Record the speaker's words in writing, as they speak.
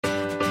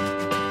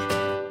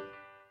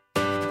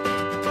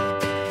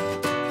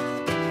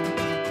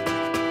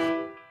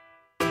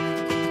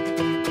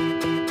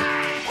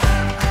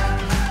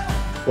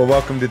Well,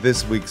 welcome to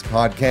this week's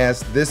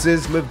podcast. This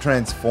is Live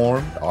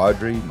Transformed.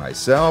 Audrey,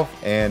 myself,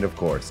 and of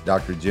course,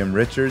 Dr. Jim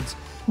Richards.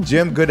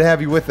 Jim, good to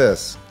have you with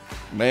us.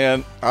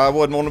 Man, I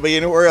wouldn't want to be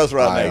anywhere else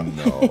right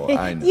now.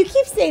 I know. You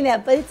keep saying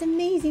that, but it's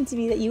amazing to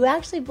me that you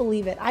actually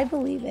believe it. I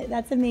believe it.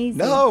 That's amazing.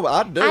 No,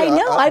 I do. I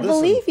know. I listen,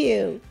 believe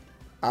you.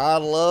 I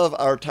love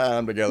our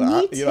time together.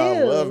 Me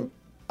too.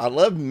 I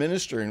love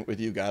ministering with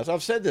you guys.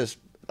 I've said this,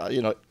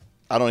 I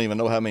don't even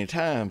know how many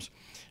times,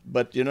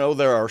 but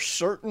there are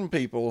certain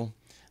people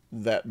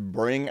that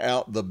bring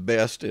out the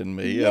best in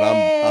me. Yay. And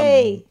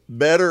I'm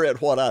better at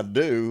what I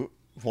do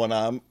when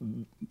I'm,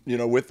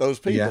 with those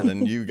people. Yeah.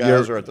 And you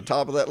guys are at the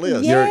top of that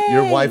list. Yeah.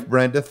 Your wife,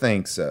 Brenda,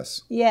 thanks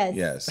us. Yes.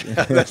 Yes.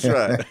 That's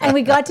right. And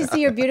we got to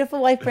see your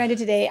beautiful wife, Brenda,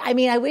 today. I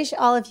mean, I wish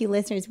all of you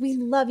listeners, we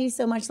love you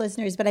so much,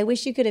 listeners, but I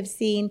wish you could have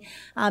seen,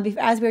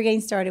 as we were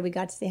getting started, we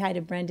got to say hi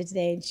to Brenda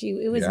today. And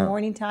it was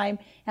morning time.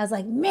 And I was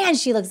like, man,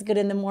 she looks good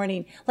in the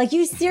morning. Like,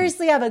 you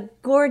seriously have a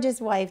gorgeous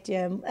wife,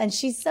 Jim. And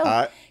she's so,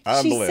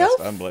 I'm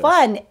blessed.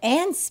 Fun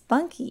and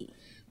spunky.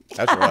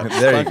 That's right.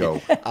 There you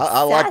go.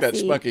 I like that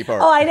spunky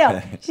part. Oh, I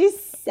know.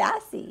 She's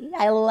sassy.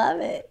 I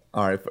love it.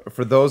 All right.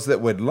 For those that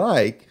would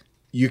like,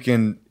 you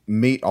can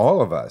meet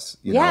all of us,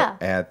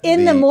 at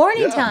the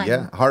morning time.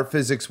 Yeah. Heart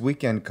Physics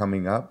Weekend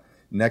coming up,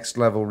 Next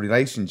Level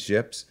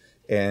Relationships.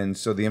 And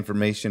so the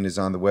information is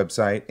on the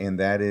website, and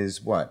that is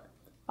what?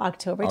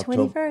 October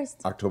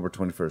 21st. October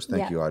 21st.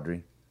 Thank you,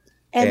 Audrey.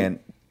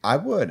 And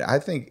I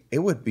think it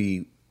would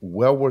be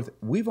well worth it.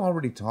 We've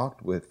already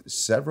talked with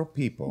several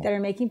people that are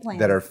making plans,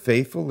 that are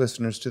faithful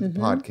listeners to the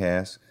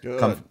podcast,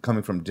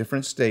 coming from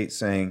different states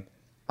saying,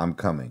 I'm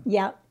coming.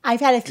 Yeah. I've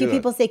had a few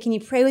people say, can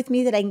you pray with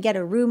me that I can get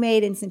a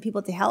roommate and some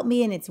people to help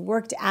me? And it's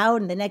worked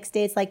out. And the next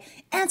day it's like,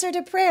 answer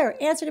to prayer.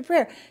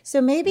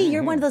 So maybe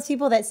you're one of those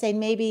people that say,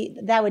 maybe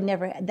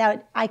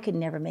I could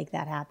never make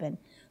that happen.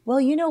 Well,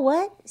 you know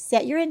what?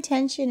 Set your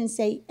intention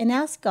and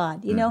ask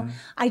God.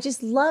 I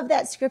just love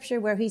that scripture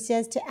where he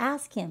says to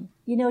ask him,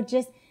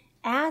 just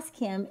ask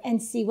him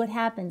and see what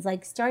happens.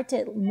 Like, start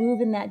to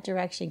move in that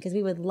direction, because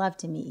we would love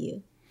to meet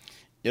you.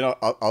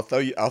 I'll throw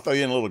you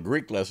in a little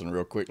Greek lesson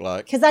real quick,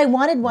 because I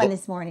wanted one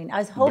this morning. I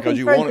was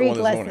hoping for a Greek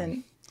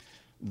lesson.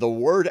 The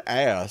word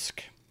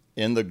 "ask"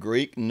 in the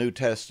Greek New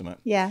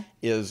Testament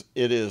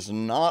is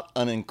not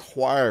an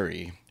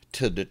inquiry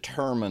to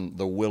determine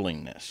the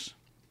willingness.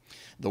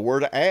 The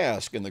word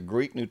 "ask" in the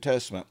Greek New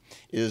Testament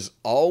is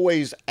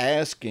always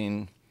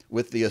asking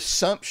with the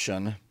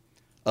assumption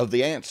of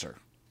the answer.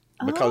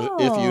 Because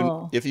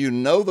if you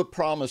know the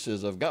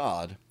promises of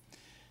God,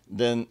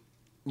 then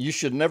you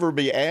should never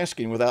be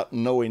asking without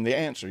knowing the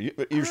answer.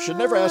 You should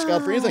never ask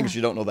God for anything that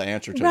you don't know the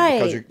answer to,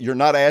 because you're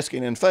not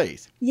asking in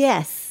faith.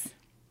 Yes.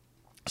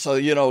 So,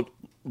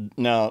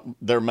 now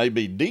there may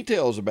be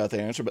details about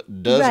the answer,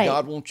 but does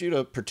God want you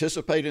to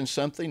participate in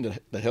something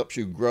that helps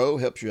you grow,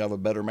 helps you have a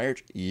better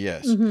marriage?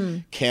 Yes.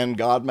 Mm-hmm. Can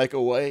God make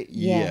a way?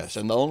 Yes.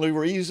 And the only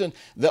reason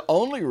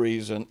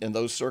in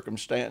those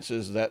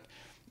circumstances that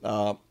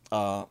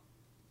that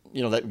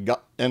God,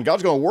 and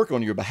God's going to work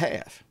on your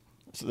behalf.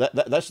 So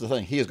that's the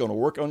thing. He is going to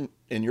work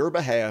in your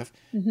behalf,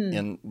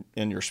 in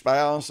your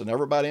spouse and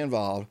everybody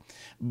involved.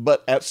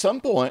 But at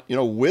some point,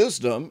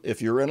 wisdom,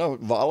 if you're in a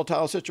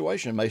volatile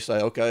situation, may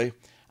say, okay,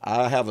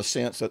 I have a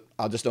sense that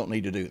I just don't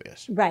need to do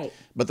this. Right.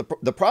 But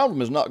the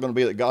problem is not going to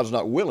be that God's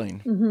not willing.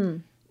 Mm-hmm.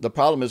 The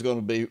problem is going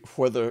to be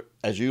whether,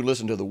 as you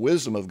listen to the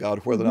wisdom of God,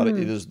 whether or not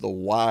it is the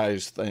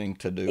wise thing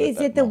to do. Is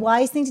it the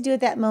wise thing to do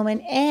at that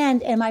moment?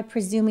 And am I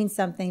presuming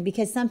something?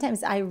 Because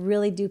sometimes I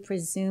really do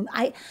presume.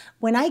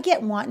 When I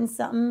get wanting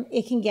something,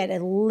 it can get a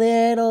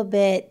little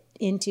bit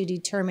into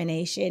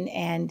determination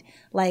and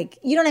like,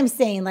 you know what I'm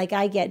saying? Like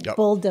I get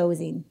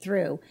bulldozing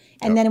through.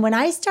 And then when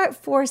I start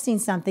forcing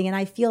something and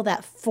I feel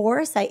that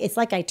force, it's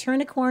like I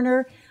turn a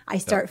corner, I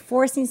start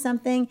forcing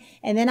something,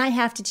 and then I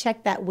have to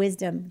check that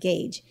wisdom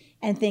gauge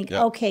and think,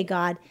 okay,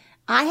 God,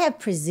 I have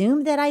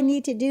presumed that I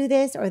need to do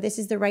this, or this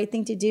is the right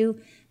thing to do,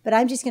 but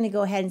I'm just going to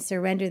go ahead and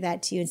surrender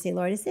that to you and say,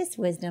 Lord, is this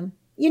wisdom?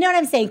 You know what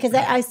I'm saying? Because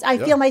I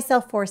feel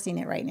myself forcing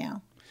it right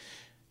now.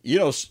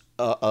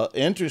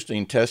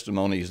 Interesting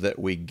testimonies that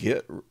we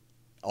get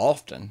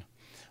often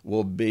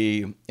will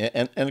be,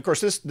 and of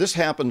course this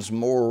happens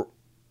more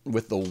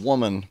with the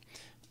woman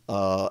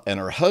and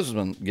her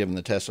husband giving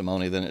the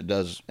testimony than it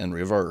does in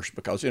reverse,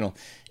 because in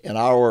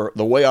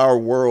the way our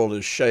world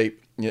is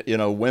shaped,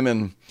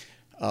 women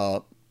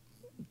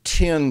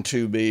tend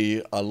to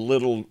be a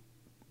little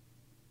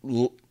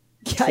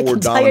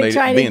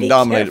being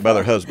dominated by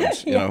their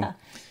husbands, Yeah.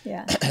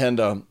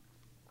 And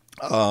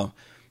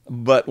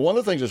but one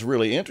of the things that's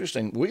really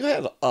interesting, we've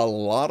had a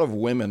lot of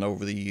women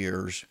over the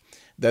years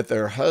that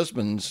their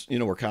husbands,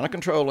 were kind of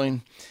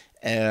controlling,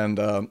 and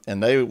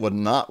they would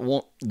not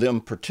want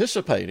them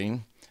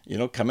participating,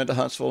 coming to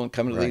Huntsville and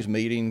coming to these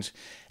meetings.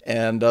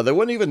 And there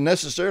wouldn't even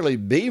necessarily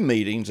be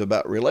meetings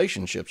about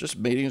relationships, just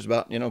meetings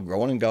about,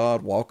 growing in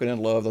God, walking in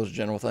love, those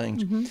general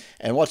things. Mm-hmm.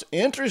 And what's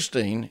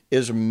interesting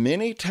is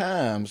many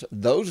times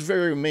those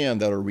very men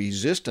that are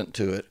resistant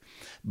to it,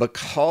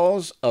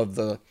 because of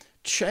the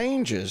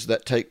changes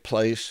that take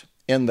place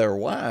in their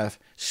wife,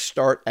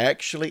 start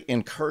actually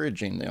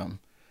encouraging them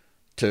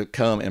to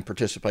come and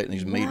participate in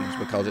these meetings,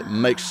 because it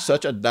makes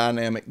such a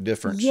dynamic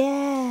difference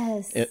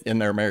in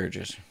their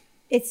marriages.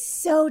 It's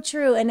so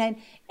true. And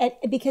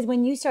because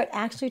when you start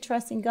actually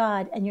trusting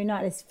God and you're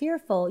not as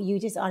fearful, you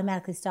just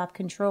automatically stop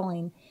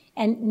controlling.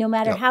 And no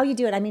matter how you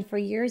do it, I mean, for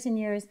years and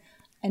years,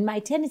 and my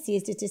tendency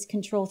is to just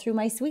control through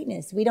my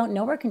sweetness. We don't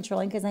know we're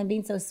controlling because I'm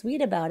being so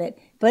sweet about it,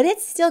 but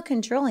it's still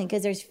controlling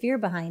because there's fear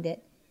behind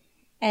it.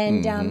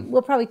 And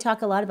we'll probably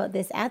talk a lot about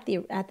this at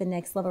the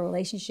next level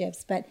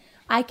relationships. But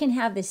I can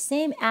have the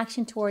same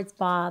action towards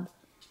Bob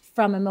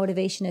from a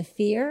motivation of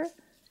fear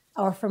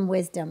or from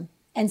wisdom.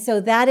 And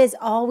so that is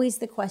always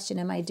the question.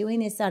 Am I doing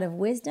this out of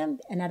wisdom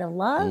and out of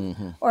love?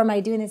 Or am I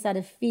doing this out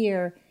of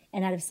fear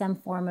and out of some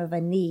form of a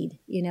need,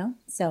 you know?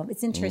 So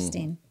it's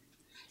interesting.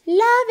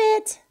 Love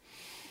it.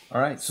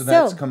 All right. So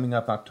that's coming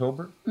up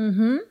October?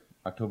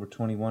 October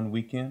 21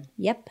 weekend?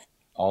 Yep.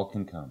 All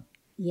can come.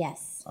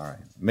 Yes. All right.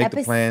 Make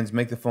the plans,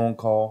 make the phone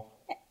call,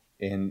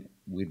 and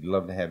we'd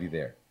love to have you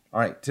there. All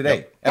right.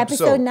 Today,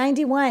 episode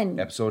 91.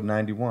 Episode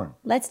 91.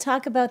 Let's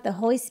talk about the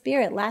Holy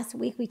Spirit. Last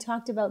week we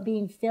talked about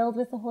being filled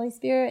with the Holy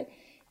Spirit.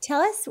 Tell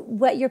us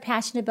what you're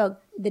passionate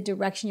about, the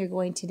direction you're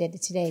going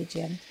today,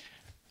 Jim.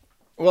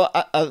 Well,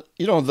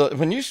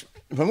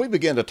 when we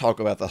begin to talk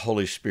about the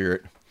Holy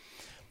Spirit,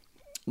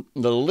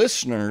 the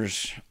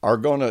listeners are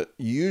going to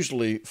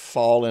usually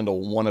fall into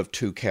one of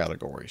two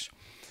categories.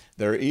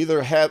 They're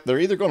either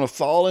going to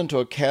fall into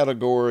a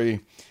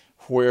category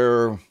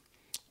where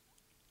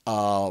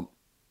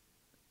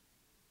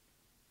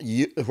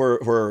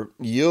where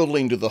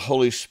yielding to the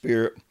Holy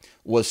Spirit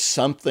was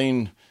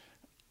something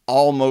that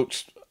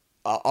almost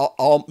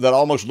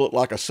looked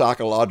like a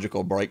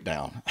psychological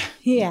breakdown.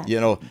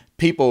 Yeah.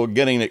 People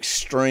getting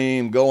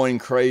extreme, going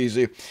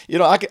crazy.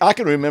 I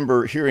can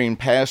remember hearing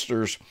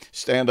pastors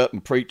stand up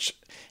and preach,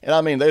 and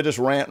I mean, they just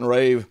rant and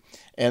rave.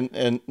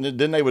 And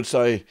then they would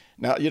say,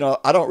 now,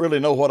 I don't really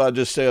know what I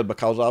just said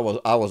because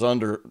I was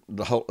under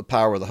the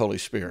power of the Holy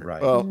Spirit.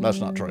 Right. Well, that's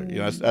not true.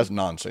 That's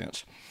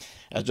nonsense.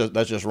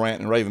 That's just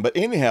ranting and raving. But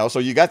anyhow, so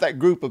you got that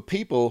group of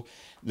people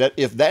that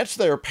if that's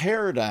their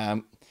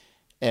paradigm,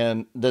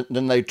 and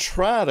then they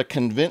try to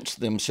convince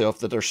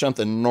themselves that there's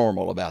something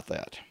normal about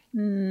that.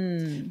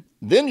 Then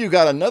you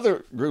got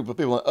another group of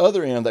people on the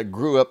other end that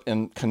grew up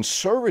in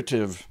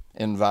conservative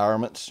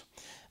environments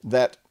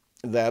that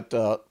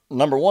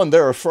number one,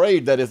 they're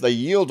afraid that if they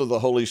yield to the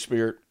Holy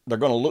Spirit, they're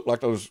going to look like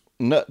those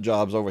nut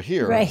jobs over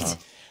here. Right.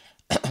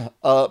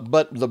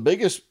 But the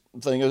biggest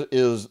thing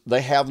is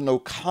they have no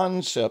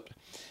concept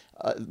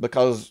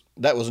because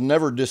that was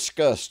never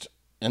discussed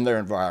in their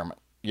environment.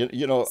 So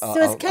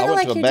it's kind of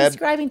like you're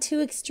describing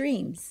two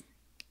extremes.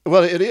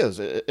 Well, it is.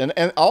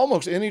 And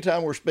almost any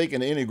time we're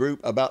speaking to any group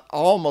about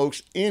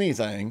almost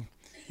anything,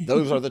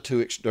 those are the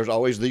two. There's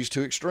always these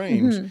two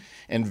extremes.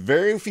 And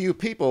very few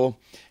people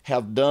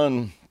have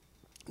done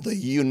the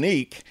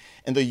unique.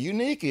 And the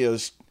unique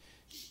is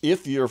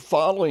if you're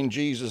following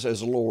Jesus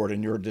as Lord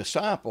and you're a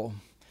disciple,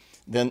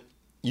 then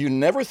you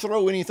never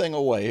throw anything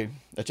away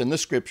that's in the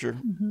scripture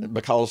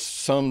because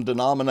some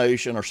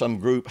denomination or some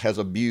group has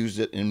abused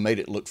it and made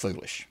it look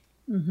foolish.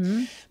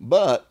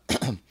 But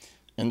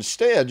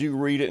instead, you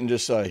read it and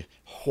just say,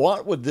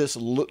 what would this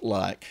look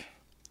like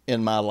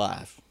in my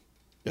life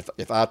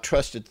if I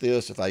trusted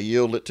this, if I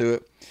yielded to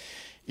it?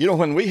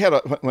 When we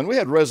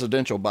had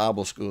residential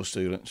Bible school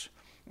students,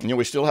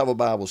 we still have a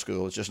Bible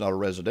school. It's just not a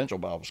residential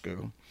Bible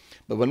school.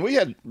 But when we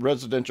had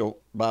residential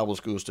Bible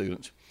school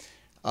students,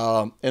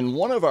 in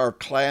one of our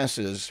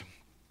classes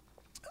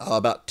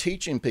about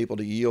teaching people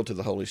to yield to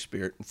the Holy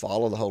Spirit and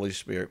follow the Holy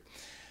Spirit,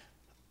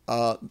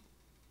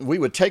 we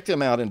would take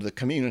them out into the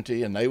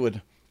community and they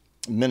would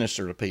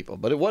minister to people.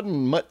 But it wasn't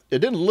much, it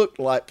didn't look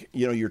like,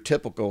 your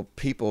typical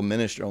people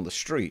minister on the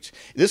streets.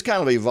 This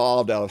kind of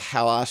evolved out of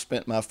how I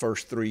spent my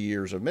first 3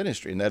 years of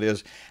ministry, and that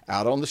is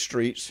out on the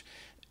streets,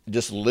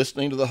 just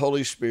listening to the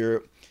Holy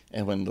Spirit.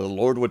 And when the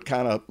Lord would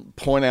kind of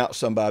point out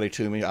somebody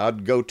to me,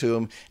 I'd go to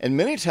them. And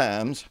many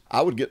times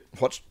I would get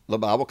what the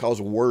Bible calls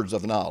words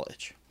of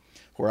knowledge,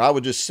 where I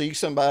would just see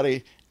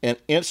somebody and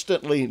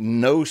instantly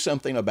know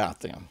something about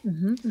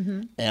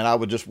them. And I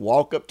would just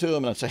walk up to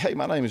them and I'd say, hey,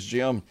 my name is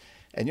Jim.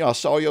 And, I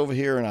saw you over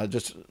here and I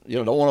just,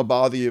 don't want to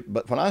bother you.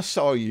 But when I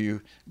saw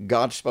you,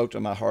 God spoke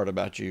to my heart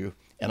about you.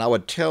 And I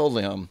would tell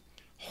them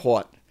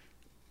what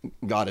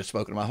God had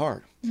spoken to my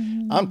heart.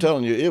 I'm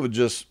telling you,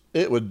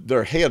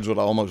 their heads would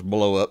almost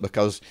blow up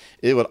because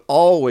it would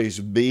always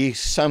be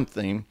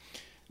something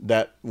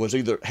that was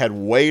either had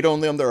weighed on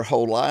them their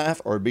whole life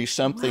or be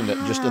something that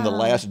just in the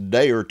last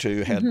day or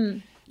two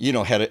had,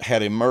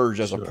 had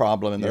emerged as a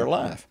problem in their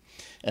life.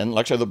 And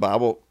like I said, the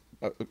Bible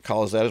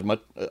calls that as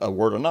much a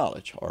word of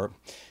knowledge.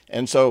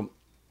 And so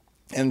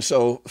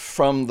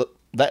from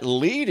that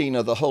leading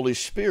of the Holy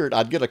Spirit,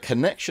 I'd get a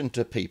connection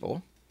to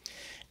people.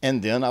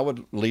 And then I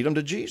would lead them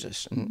to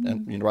Jesus,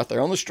 and right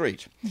there on the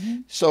street.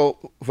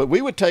 So when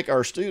we would take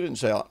our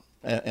students out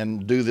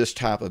and do this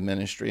type of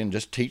ministry and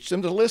just teach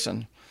them to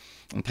listen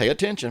and pay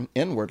attention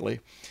inwardly.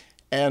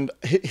 And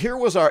here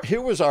was our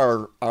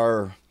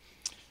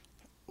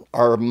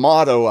our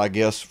motto, I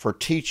guess, for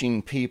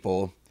teaching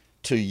people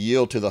to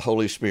yield to the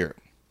Holy Spirit.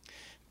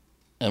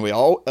 And we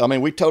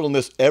told them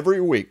this every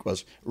week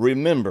was,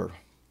 remember,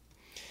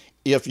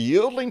 if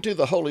yielding to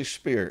the Holy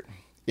Spirit,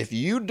 if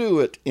you do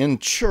it in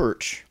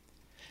church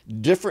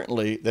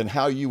differently than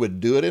how you would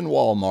do it in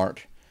Walmart,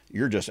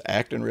 you're just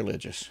acting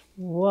religious.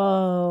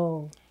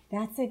 Whoa.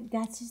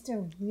 That's just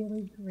a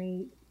really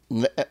great.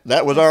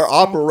 That was our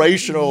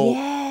operational,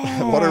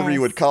 whatever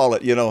you would call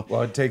it,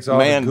 Well, it takes all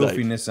mandate.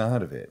 the goofiness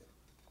out of it.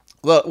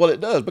 Well,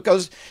 it does,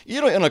 because,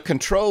 in a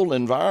controlled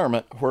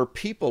environment where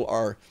people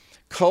are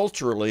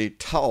culturally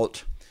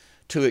taught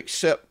to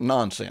accept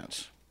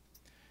nonsense,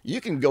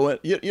 you can go in,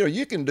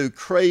 you can do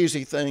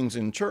crazy things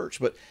in church,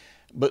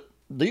 but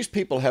these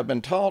people have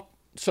been taught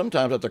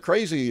sometimes that the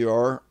crazier you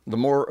are, the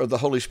more of the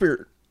Holy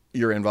Spirit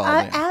you're involved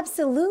in.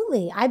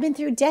 Absolutely. I've been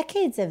through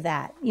decades of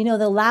that.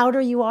 The louder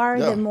you are,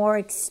 the more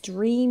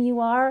extreme you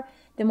are,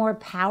 the more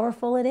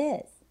powerful it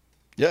is.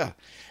 Yeah.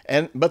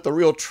 But the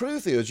real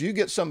truth is, you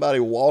get somebody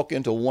walk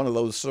into one of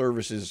those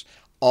services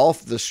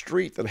off the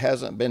street that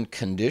hasn't been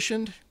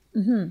conditioned,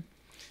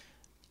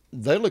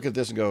 they look at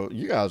this and go,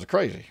 you guys are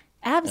crazy.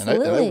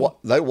 Absolutely. And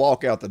they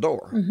walk out the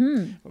door.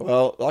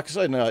 Well, like I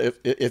say now,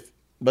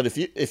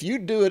 if you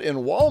do it in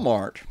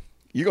Walmart,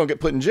 you're going to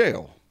get put in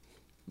jail.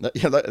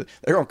 They're going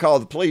to call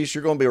the police.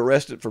 You're going to be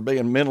arrested for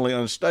being mentally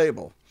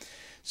unstable.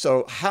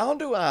 So how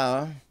do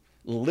I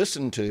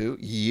listen to,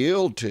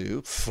 yield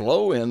to,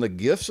 flow in the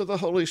gifts of the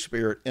Holy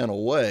Spirit in a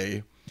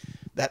way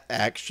that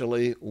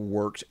actually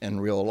works in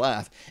real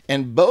life?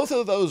 And both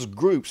of those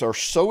groups are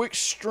so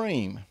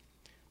extreme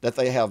that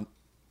they have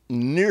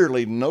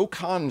nearly no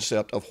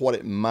concept of what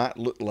it might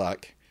look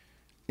like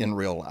in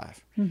real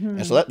life.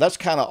 And so that's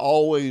kind of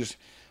always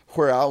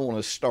where I want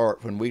to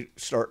start when we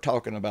start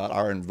talking about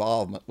our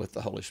involvement with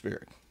the Holy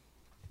Spirit.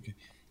 Okay.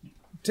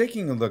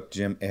 Taking a look,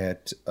 Jim,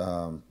 at,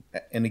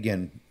 and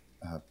again,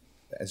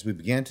 as we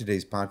began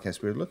today's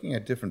podcast, we were looking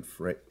at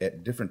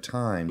different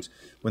times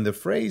when the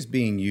phrase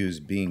being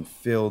used, being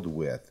filled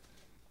with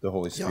the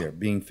Holy Spirit,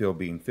 being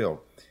filled,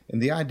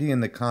 and the idea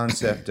and the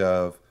concept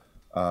of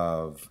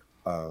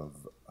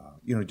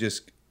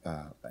just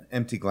an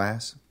empty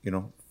glass,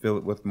 fill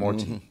it with more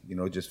tea,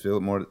 just fill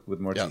it with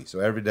more tea. So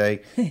every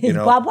day,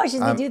 Bob watches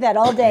me do that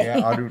all day.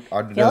 Yeah,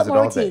 Audrey does it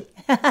all day.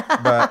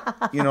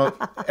 But,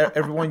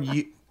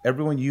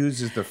 everyone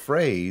uses the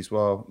phrase,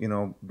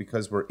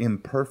 because we're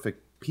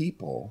imperfect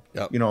people,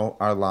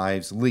 our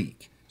lives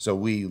leak. So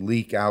we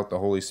leak out the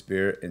Holy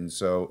Spirit, and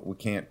so we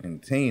can't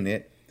contain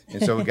it.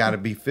 And so we got to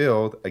be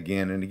filled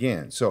again and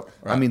again. So,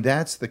 right.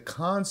 That's the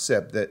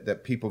concept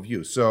that people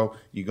view. So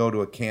you go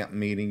to a camp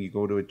meeting, you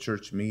go to a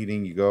church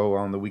meeting, you go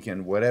on the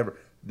weekend, whatever,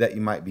 that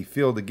you might be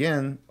filled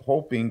again,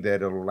 hoping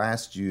that it'll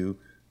last you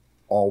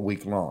all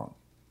week long.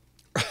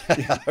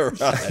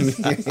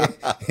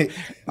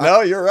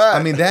 No, you're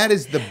right. That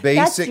is the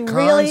basic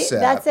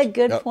concept. That's a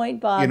good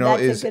point, Bob.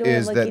 That's a good way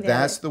of looking at it.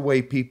 That's the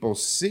way people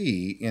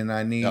see, and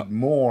I need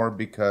more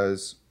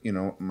because,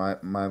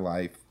 my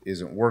life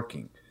isn't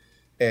working.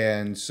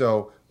 And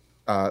so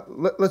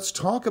let's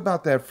talk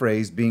about that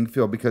phrase, being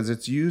filled, because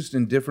it's used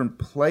in different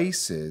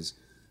places,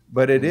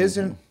 but it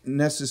isn't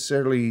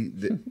necessarily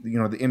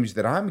the image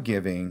that I'm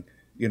giving,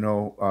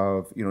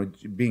 of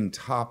being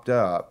topped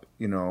up,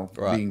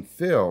 right. Being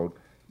filled.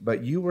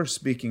 But you were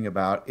speaking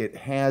about it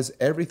has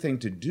everything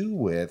to do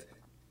with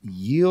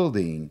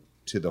yielding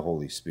to the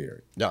Holy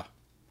Spirit. Yeah.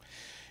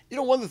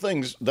 One of the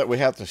things that we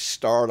have to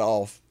start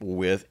off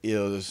with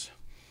is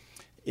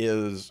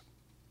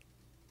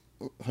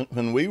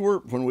when we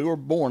were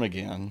born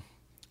again,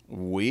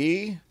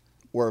 we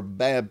were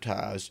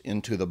baptized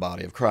into the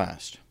body of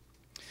Christ.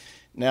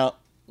 Now,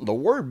 the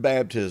word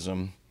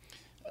baptism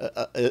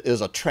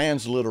is a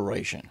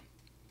transliteration.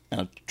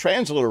 And a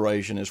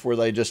transliteration is where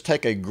they just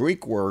take a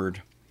Greek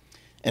word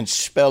and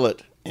spell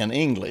it in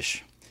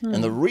English.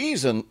 And the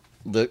reason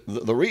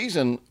the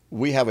reason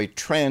we have a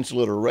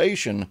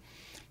transliteration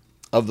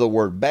of the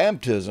word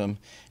baptism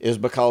is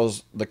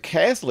because the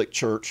Catholic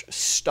Church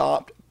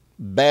stopped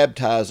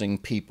baptizing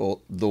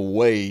people the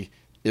way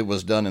it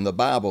was done in the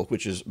Bible,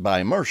 which is by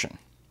immersion.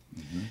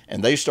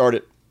 And they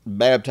started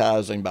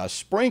baptizing by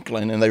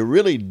sprinkling, and they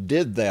really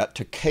did that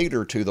to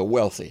cater to the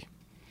wealthy,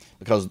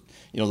 because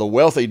the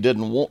wealthy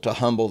didn't want to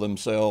humble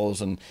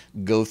themselves and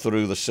go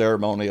through the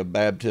ceremony of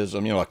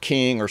baptism. A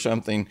king or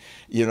something,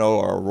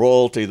 or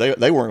royalty,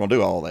 they weren't going to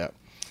do all that.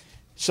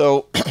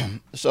 So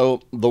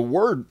the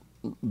word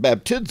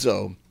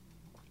baptizo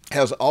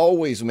has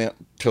always meant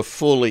to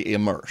fully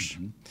immerse.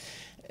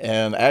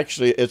 And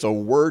actually, it's a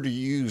word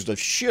used of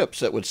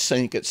ships that would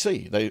sink at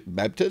sea.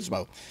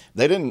 Baptismo.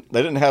 They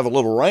didn't have a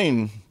little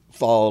rain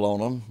fall on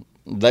them.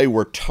 They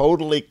were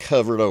totally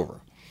covered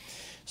over.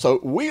 So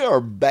we are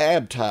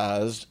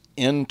baptized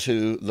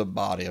into the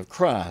body of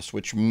Christ,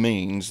 which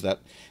means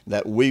that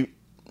we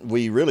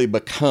really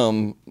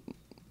become,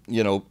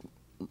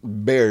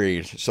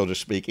 buried, so to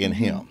speak, in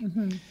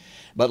Him.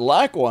 But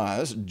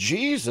likewise,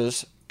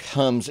 Jesus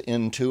comes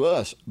into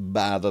us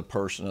by the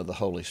person of the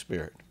Holy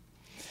Spirit.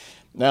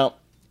 Now,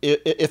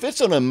 if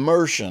it's an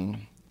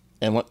immersion,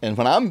 And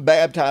when I'm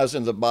baptized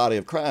in the body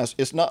of Christ,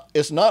 it's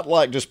not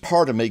like just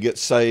part of me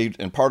gets saved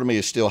and part of me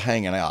is still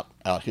hanging out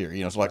here.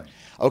 You know, it's like,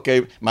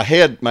 okay, my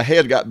head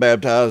got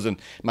baptized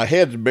and my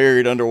head's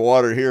buried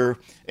underwater here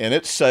and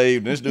it's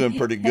saved and it's doing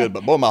pretty good.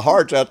 But boy, my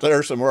heart's out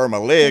there somewhere, my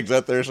leg's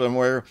out there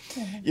somewhere.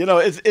 You know,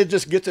 it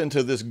just gets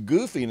into this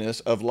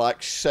goofiness of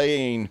like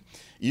saying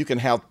you can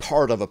have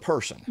part of a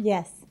person.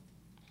 Yes.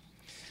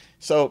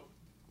 So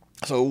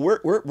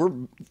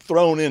we're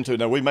thrown into it.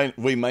 Now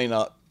we may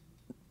not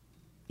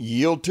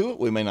yield to it,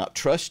 we may not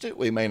trust it,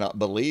 we may not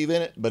believe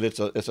in it, but it's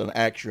an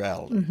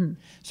actuality. Mm-hmm.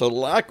 So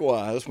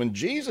likewise, when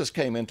Jesus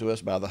came into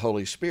us by the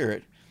Holy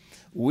Spirit,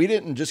 we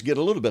didn't just get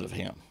a little bit of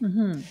him.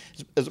 Mm-hmm.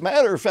 As a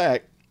matter of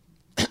fact,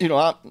 you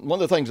know,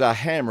 one of the things I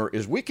hammer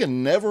is we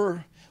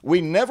never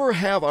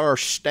have our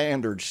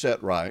standards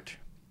set right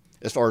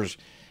as far as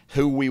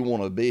who we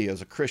want to be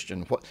as a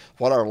Christian,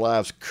 what our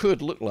lives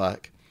could look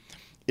like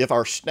if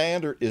our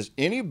standard is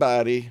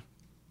anybody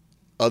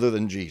other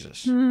than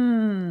Jesus.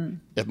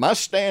 If my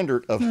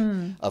standard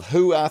of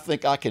who I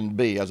think I can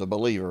be as a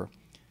believer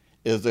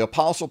is the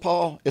Apostle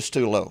Paul, it's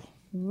too low.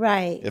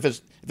 Right. If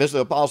it's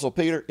the Apostle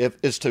Peter,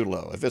 it's too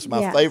low. If it's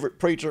my favorite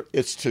preacher,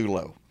 it's too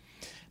low.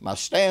 My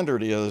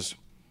standard is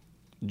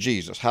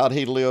Jesus. How did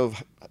he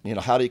live? You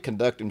know, how did he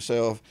conduct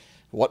himself?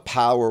 What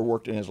power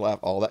worked in his life?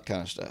 All that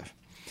kind of stuff.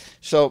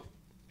 So,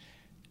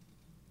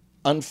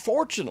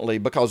 unfortunately,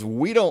 because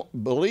we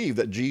don't believe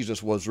that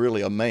Jesus was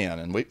really a man,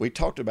 and we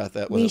talked about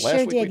that. Was it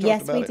last week? Did.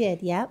 Yes, we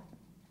did. Yep.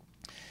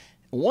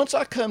 Once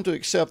I come to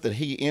accept that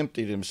he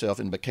emptied himself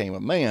and became a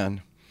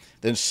man,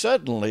 then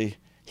suddenly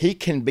he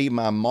can be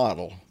my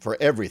model for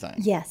everything.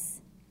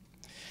 Yes.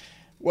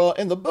 Well,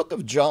 in the book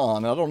of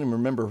John, I don't even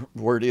remember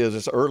where it is.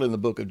 It's early in the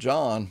book of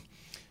John.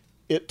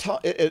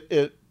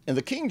 And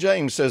the King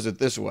James says it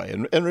this way.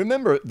 And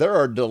remember, there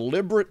are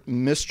deliberate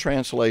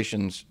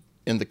mistranslations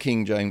in the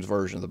King James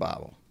Version of the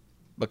Bible,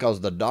 because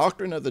the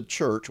doctrine of the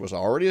church was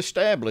already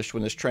established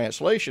when this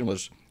translation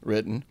was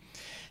written.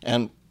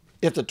 And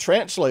if the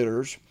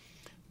translators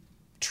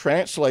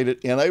translated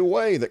in a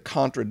way that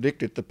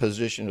contradicted the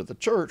position of the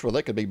church, well,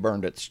 they could be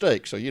burned at the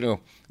stake. So, you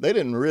know, they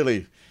didn't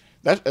really,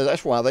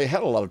 that's why they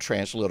had a lot of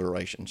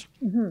transliterations.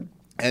 Mm-hmm.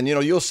 And, you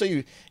know, you'll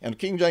see in the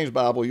King James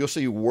Bible, you'll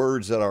see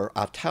words that are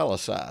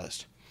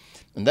italicized.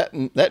 And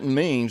that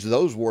means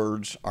those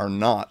words are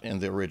not in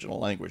the original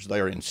language.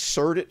 They are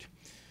inserted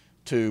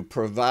to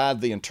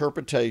provide the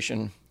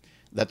interpretation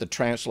that the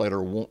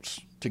translator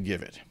wants to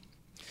give it.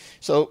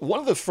 So one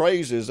of the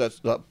phrases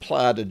that's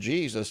applied to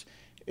Jesus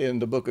in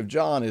the book of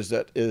John is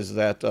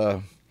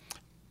that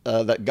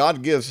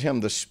God gives him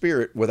the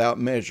Spirit without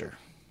measure.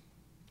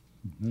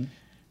 Mm-hmm.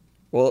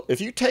 Well,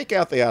 if you take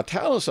out the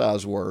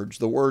italicized words,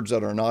 the words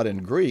that are not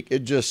in Greek, it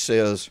just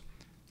says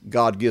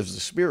God gives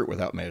the Spirit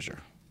without measure.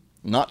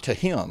 Not to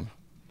him,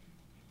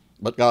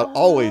 but God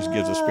always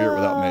gives the Spirit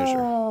without measure.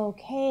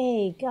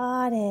 Okay,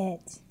 got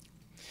it.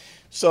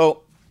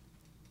 So,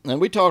 and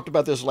we talked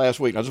about this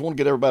last week. I just want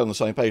to get everybody on the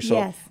same page. So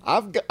yes.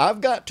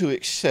 I've got to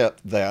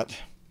accept that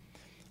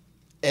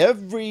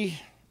every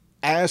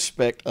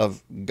aspect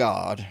of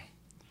God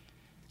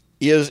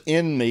is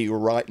in me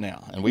right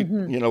now. And we,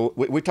 you know,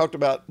 we talked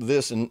about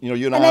this, and, you know,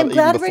 you and I. And I'm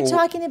glad we're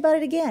talking about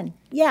it again.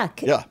 Yeah.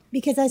 Yeah.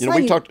 Because I saw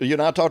you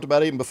and I talked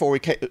about it even before we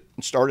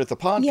started the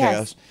podcast.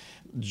 Yes.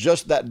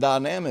 Just that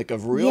dynamic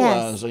of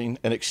realizing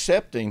and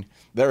accepting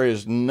there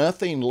is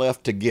nothing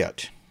left to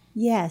get.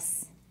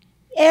 Yes.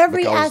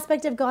 Every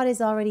aspect of God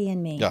is already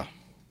in me. Yeah.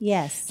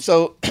 Yes.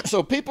 So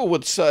people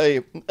would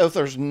say, if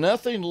there's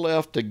nothing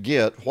left to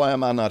get, why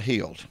am I not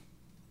healed?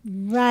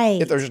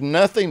 Right. If there's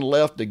nothing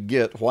left to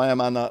get, why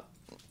don't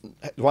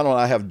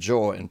I have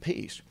joy and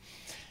peace?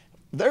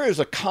 There is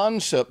a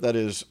concept that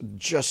is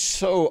just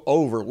so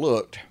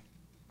overlooked.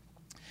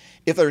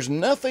 If there's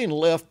nothing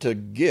left to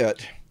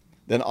get,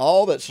 then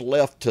all that's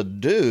left to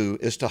do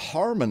is to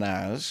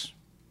harmonize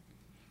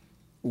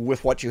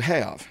with what you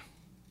have.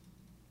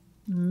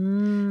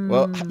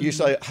 Well, you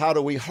say, how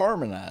do we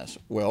harmonize?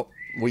 Well,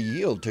 we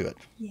yield to it.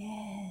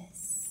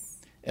 Yes.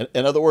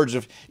 In other words,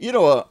 if you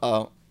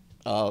know,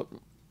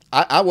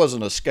 I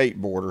wasn't a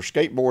skateboarder.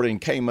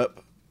 Skateboarding came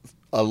up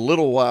a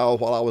little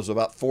while I was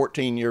about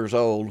 14 years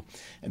old.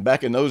 And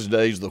back in those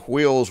days, the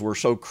wheels were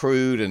so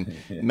crude and,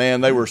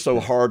 man, they were so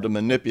hard to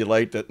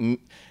manipulate that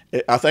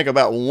I think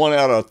about 1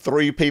 out of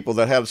 3 people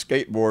that had a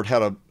skateboard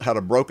had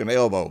a broken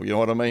elbow. You know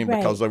what I mean? Right.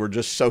 Because they were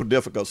just so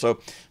difficult. So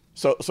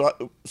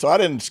I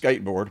didn't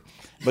skateboard.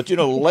 But, you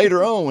know,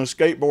 later on when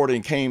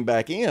skateboarding came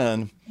back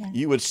in,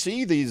 you would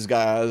see these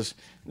guys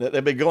that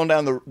they'd be going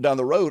down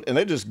the road and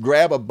they just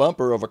grab a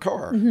bumper of a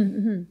car.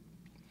 Mm-hmm.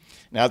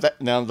 Now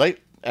they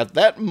at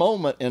that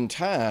moment in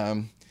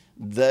time,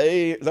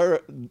 they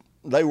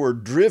were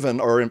driven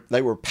or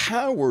they were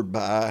powered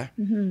by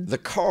the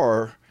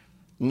car,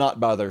 not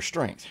by their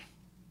strength.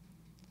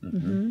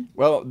 Mm-hmm.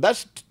 Well,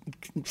 that's,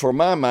 for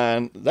my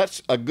mind,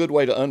 that's a good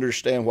way to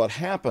understand what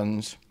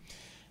happens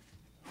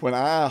when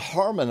I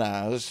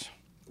harmonize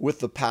with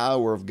the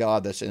power of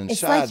God that's inside me.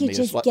 It's like you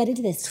just get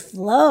into this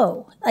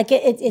flow. Like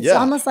it's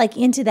almost like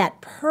into that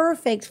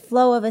perfect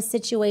flow of a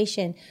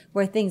situation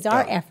where things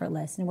are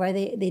effortless and where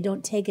they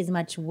don't take as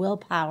much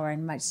willpower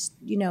and much,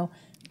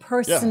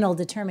 personal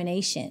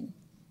determination.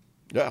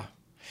 Yeah.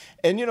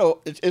 And,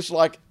 it's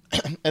like,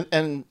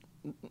 and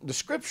the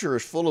scripture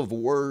is full of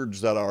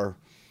words that are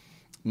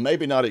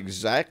maybe not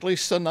exactly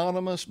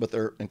synonymous, but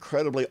they're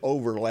incredibly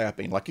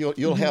overlapping. Like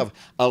you'll have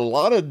a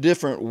lot of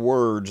different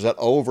words that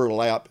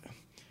overlap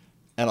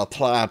and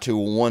apply to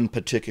one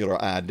particular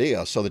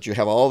idea, so that you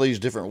have all these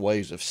different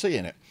ways of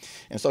seeing it.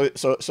 And so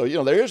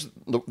there is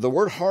the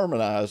word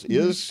harmonize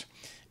is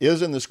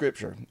in the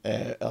scripture,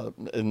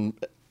 and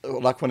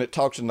like when it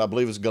talks in, I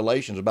believe it's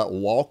Galatians, about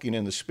walking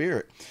in the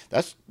Spirit.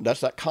 That's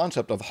that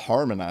concept of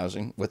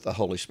harmonizing with the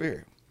Holy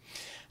Spirit.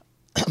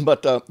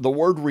 But the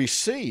word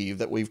receive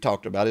that we've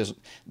talked about is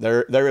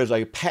there is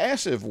a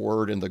passive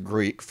word in the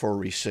Greek for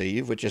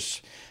receive, which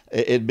is,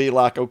 it'd be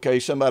like, okay,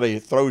 somebody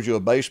throws you a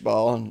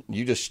baseball and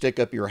you just stick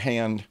up your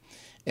hand,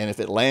 and if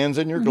it lands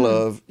in your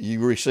glove,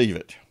 you receive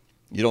it.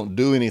 You don't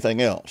do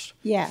anything else.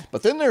 Yeah.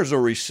 But then there's a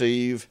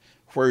receive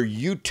where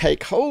you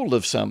take hold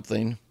of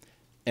something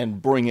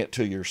and bring it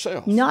to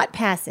yourself. Not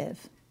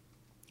passive.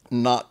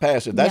 Not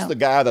passive. That's the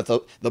guy that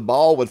the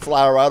ball would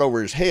fly right over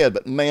his head,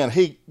 but man,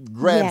 he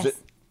grabs it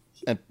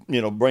and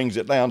brings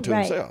it down to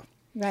himself.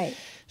 Right.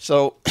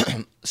 So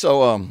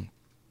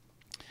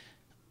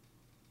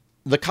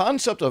the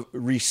concept of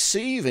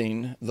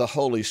receiving the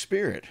Holy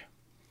Spirit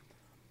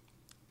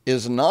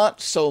is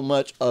not so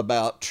much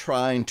about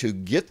trying to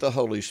get the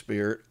Holy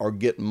Spirit or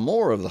get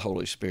more of the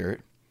Holy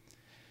Spirit.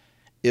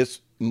 It's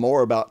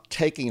more about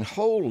taking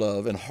hold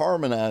of and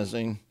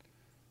harmonizing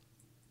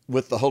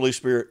with the Holy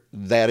Spirit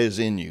that is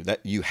in you,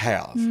 that you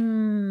have.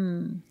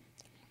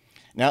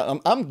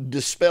 Now, I'm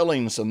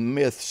dispelling some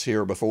myths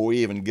here before we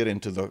even get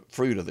into the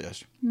fruit of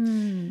this.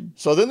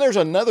 So then there's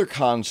another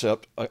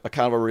concept, a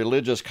kind of a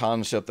religious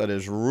concept that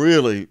is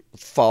really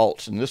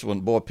false. And this one,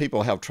 boy,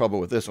 people have trouble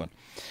with this one.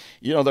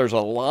 There's a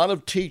lot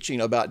of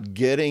teaching about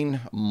getting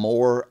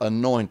more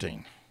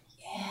anointing.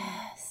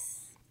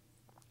 Yes.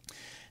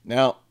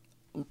 Now,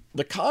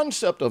 the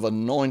concept of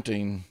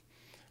anointing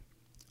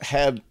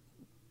had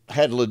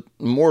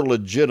more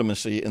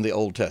legitimacy in the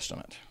Old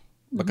Testament,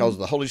 because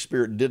the Holy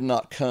Spirit did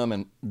not come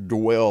and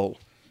dwell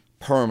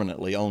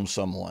permanently on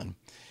someone.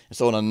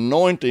 So an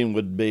anointing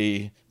would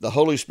be the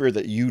Holy Spirit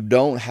that you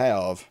don't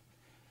have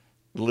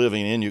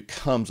living in you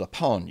comes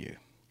upon you.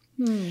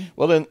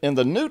 Well, in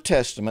the New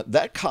Testament,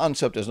 that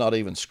concept is not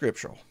even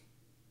scriptural.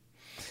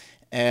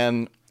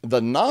 And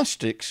the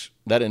Gnostics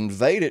that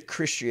invaded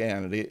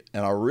Christianity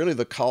and are really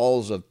the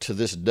cause of, to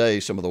this day,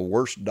 some of the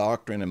worst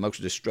doctrine and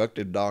most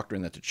destructive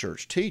doctrine that the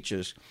church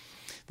teaches,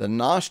 the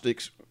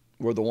Gnostics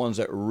were the ones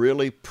that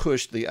really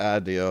pushed the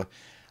idea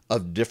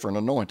of different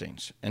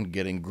anointings and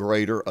getting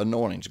greater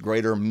anointings,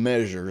 greater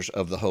measures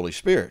of the Holy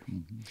Spirit.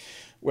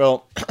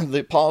 Well, the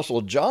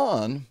Apostle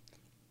John,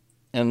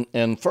 in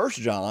 1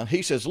 John,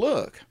 he says,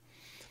 look,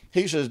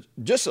 he says,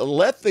 just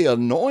let the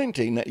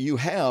anointing that you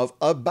have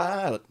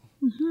abide.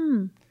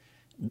 In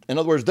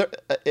other words,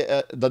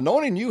 the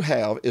anointing you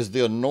have is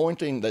the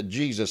anointing that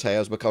Jesus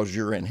has because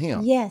you're in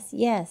him.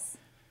 Yes.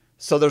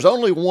 So there's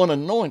only one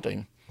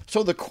anointing.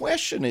 So the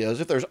question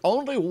is, if there's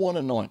only one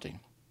anointing,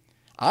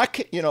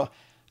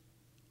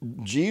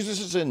 Jesus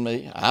is in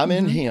me, I'm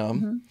in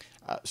him,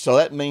 so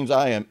that means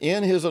I am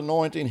in his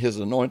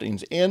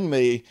anointing's in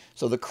me.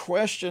 So the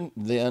question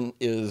then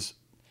is,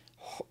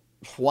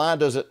 why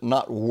does it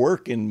not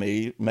work in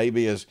me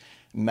maybe as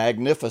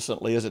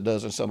magnificently as it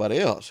does in somebody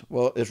else?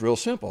 Well, it's real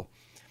simple.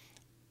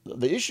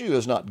 The issue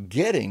is not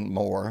getting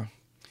more,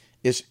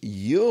 it's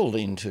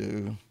yielding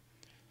to,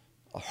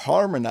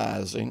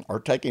 harmonizing, or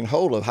taking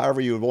hold of,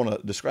 however you would want to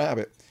describe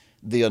it,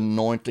 the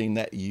anointing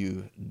that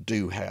you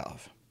do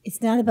have.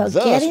 It's not about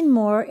getting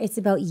more, it's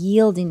about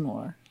yielding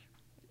more.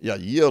 Yeah,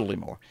 yielding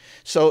more.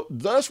 So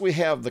thus we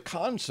have the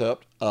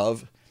concept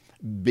of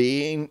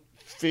being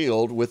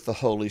filled with the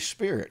Holy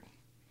Spirit.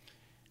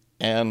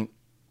 And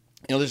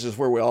this is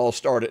where we all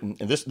started, and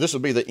this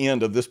will be the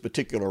end of this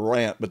particular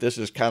rant, but this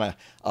is kind of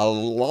a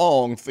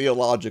long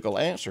theological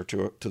answer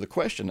to the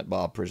question that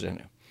Bob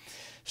presented.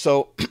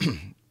 So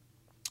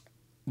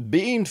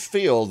being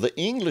filled, the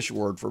English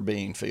word for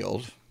being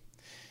filled,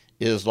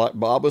 is like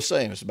Bob was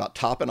saying, it's about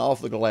topping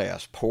off the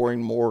glass,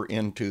 pouring more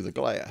into the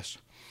glass.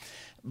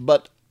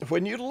 But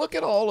when you look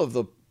at all of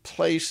the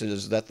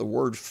places that the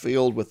word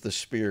filled with the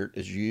Spirit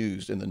is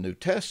used in the New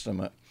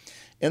Testament,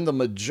 in the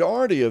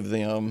majority of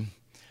them,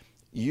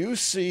 you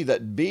see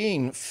that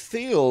being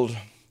filled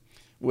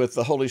with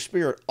the Holy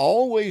Spirit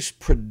always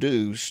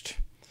produced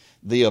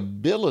the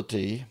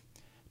ability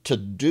to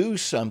do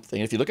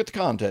something, if you look at the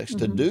context,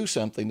 to do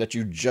something that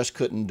you just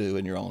couldn't do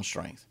in your own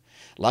strength.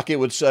 Like it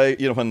would say,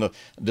 when the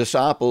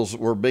disciples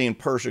were being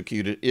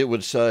persecuted, it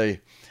would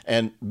say,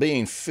 and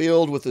being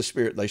filled with the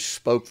Spirit, they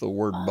spoke the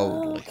word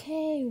boldly.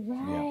 Okay,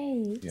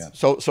 right. Yeah.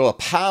 So a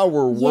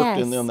power worked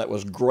in them that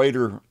was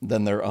greater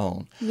than their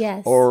own.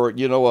 Yes. Or,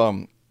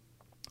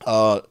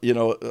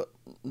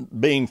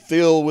 being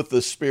filled with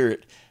the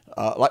Spirit,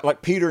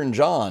 like Peter and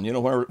John,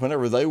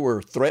 whenever they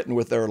were threatened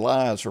with their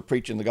lives for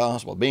preaching the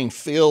gospel, being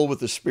filled with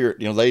the Spirit,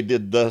 they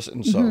did thus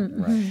and so.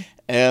 Right.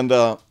 And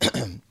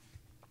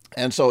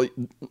and so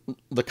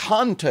the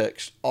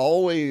context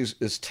always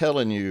is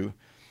telling you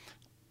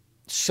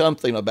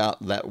something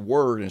about that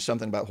word and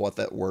something about what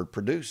that word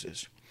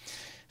produces.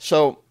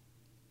 So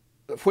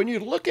when you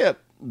look at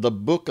the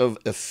book of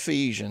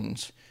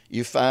Ephesians,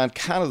 you find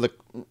kind of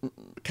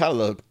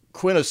the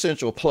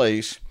quintessential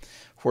place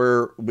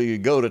where we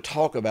go to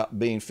talk about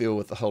being filled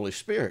with the Holy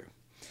Spirit.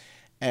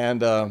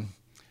 And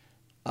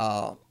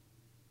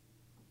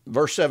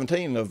verse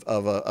 17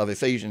 of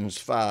Ephesians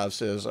 5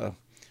 says,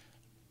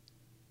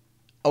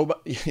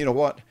 but you know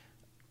what?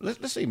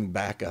 Let's even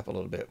back up a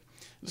little bit.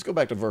 Let's go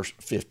back to verse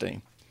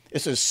 15. It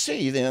says,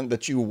 see then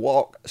that you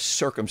walk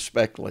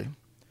circumspectly,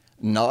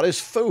 not as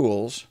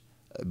fools,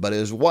 but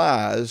as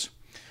wise,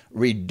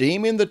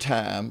 redeeming the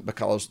time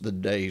because the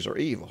days are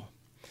evil.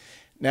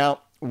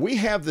 Now, we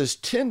have this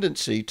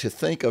tendency to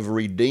think of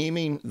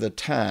redeeming the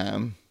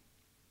time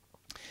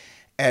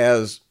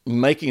as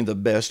making the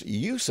best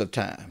use of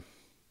time.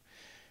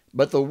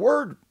 But the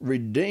word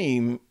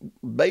redeem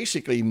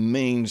basically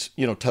means,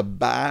 to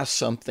buy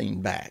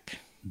something back.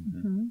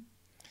 Mm-hmm.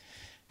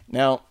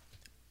 Now,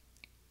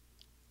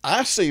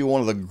 I see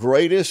one of the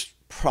greatest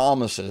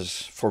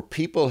promises for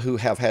people who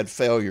have had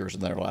failures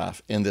in their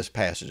life in this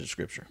passage of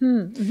Scripture.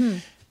 Mm-hmm.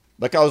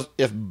 Because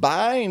if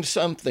buying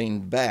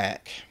something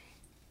back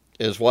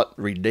is what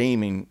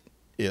redeeming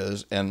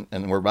is, and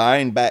we're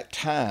buying back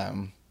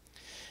time,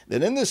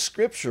 then in this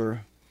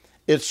Scripture,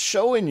 it's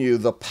showing you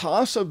the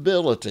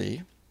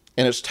possibility,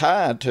 and it's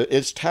tied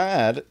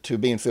to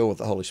being filled with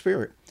the Holy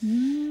Spirit.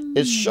 Mm.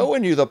 It's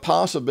showing you the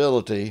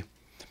possibility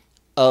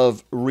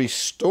of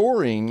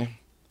restoring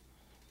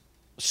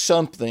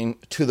something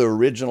to the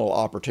original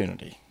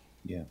opportunity.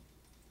 Yeah.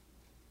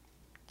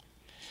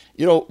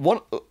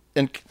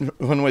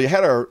 When we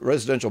had our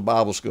residential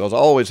Bible school, I was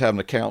always having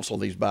to counsel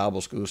these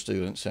Bible school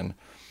students,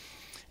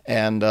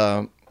 and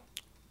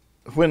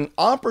when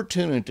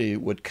opportunity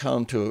would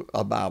come to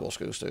a Bible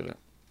school student,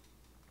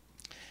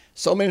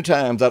 so many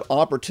times that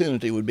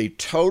opportunity would be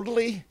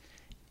totally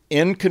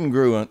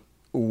incongruent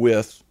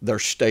with their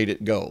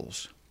stated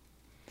goals.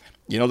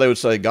 They would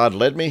say, God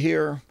led me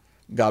here.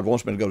 God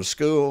wants me to go to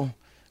school.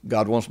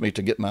 God wants me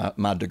to get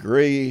my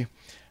degree.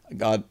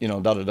 God,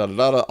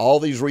 all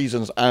these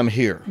reasons I'm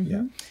here.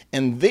 Yeah.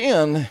 And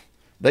then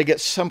they get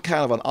some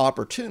kind of an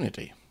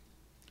opportunity.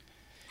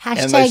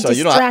 Hashtag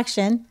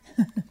distraction.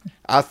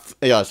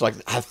 It's like,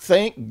 I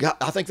think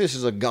this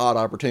is a God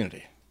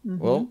opportunity.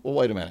 Mm-hmm. Well,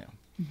 wait a minute.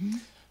 Mm-hmm.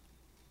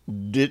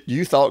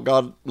 You thought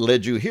God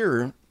led you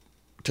here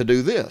to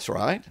do this,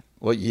 right?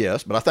 Well,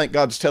 yes, but I think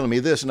God's telling me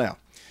this now.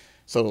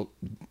 So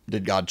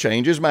did God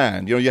change his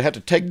mind? You'd have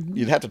to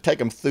take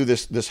them through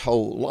this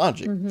whole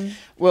logic. Mm-hmm.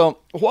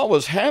 Well, what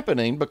was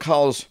happening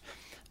because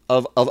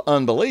of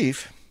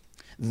unbelief,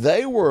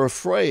 they were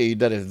afraid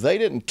that if they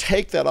didn't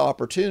take that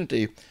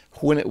opportunity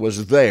when it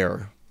was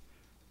there,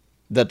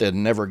 that they'd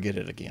never get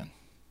it again.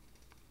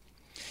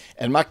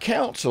 And my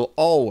counsel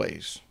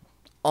always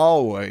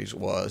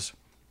was,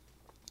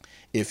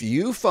 if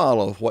you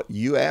follow what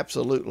you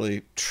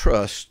absolutely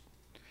trust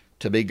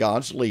to be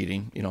God's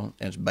leading, and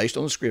it's based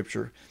on the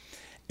Scripture,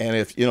 and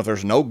if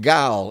there's no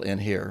guile in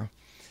here,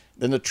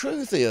 then the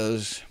truth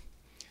is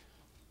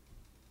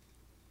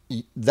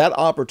that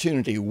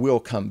opportunity will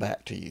come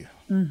back to you.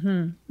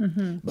 Mm-hmm,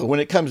 mm-hmm. But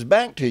when it comes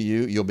back to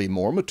you, you'll be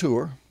more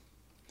mature,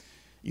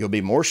 you'll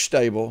be more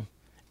stable,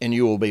 and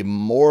you will be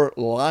more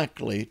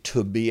likely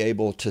to be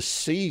able to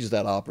seize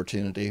that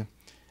opportunity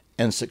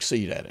and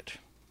succeed at it.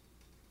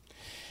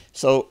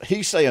 So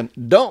he's saying,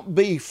 don't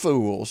be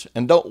fools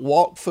and don't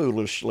walk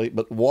foolishly,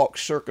 but walk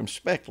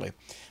circumspectly.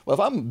 Well, if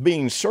I'm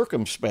being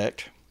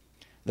circumspect,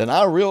 then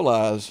I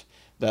realize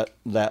that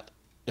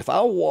if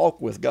I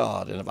walk with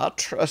God and if I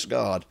trust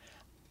God,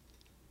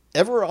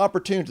 every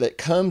opportunity that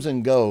comes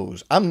and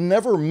goes, I'm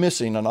never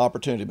missing an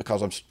opportunity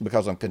because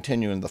I'm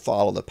continuing to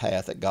follow the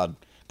path that God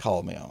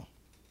called me on.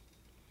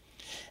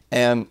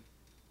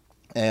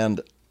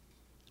 And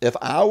if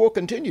I will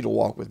continue to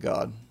walk with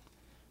God,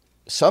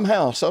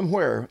 somehow,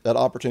 somewhere, that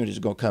opportunity is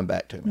going to come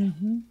back to me.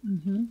 Mm-hmm,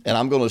 mm-hmm. And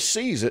I'm going to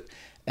seize it,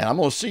 and I'm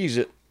going to seize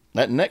it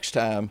that next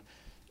time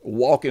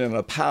walking in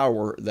a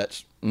power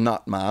that's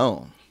not my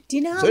own. Do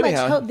you know how much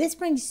hope? This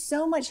brings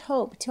so much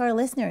hope to our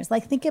listeners.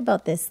 Like, think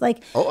about this.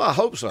 Like, oh, I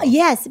hope so.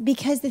 Yes,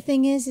 because the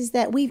thing is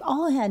that we've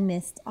all had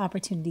missed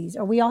opportunities,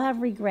 or we all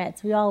have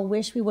regrets. We all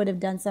wish we would have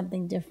done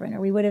something different, or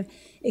we would have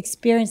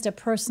experienced a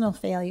personal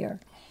failure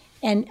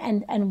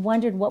and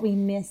wondered what we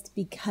missed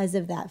because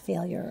of that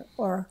failure,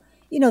 or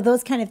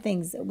those kind of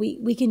things.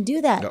 We can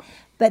do that. Yep.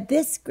 But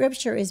this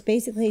scripture is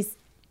basically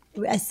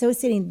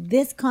associating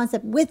this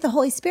concept with the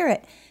Holy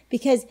Spirit,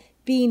 because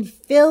being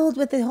filled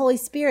with the Holy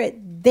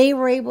Spirit, they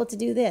were able to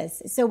do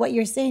this. So what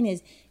you're saying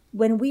is,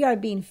 when we are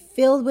being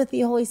filled with the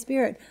Holy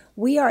Spirit,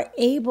 we are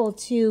able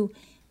to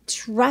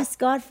trust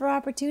God for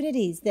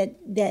opportunities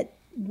that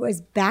was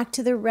back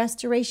to the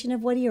restoration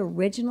of what he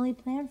originally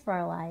planned for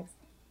our lives.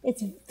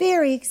 It's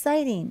very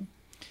exciting.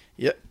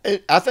 Yeah,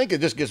 I think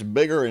it just gets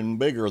bigger and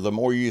bigger the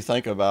more you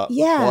think about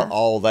what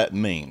all that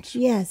means.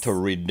 Yes. To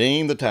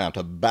redeem the time,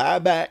 to buy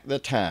back the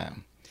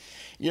time.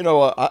 You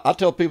know, I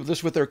tell people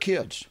this with their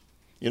kids.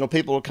 You know,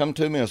 people will come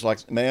to me and it's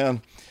like,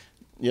 man,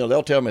 you know,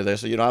 they'll tell me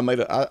this. You know,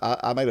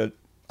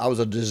 I was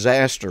a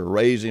disaster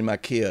raising my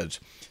kids.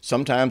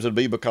 Sometimes it'd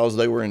be because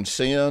they were in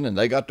sin and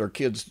they got their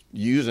kids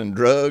using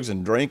drugs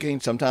and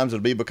drinking. Sometimes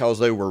it'd be because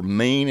they were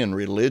mean and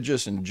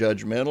religious and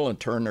judgmental and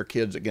turned their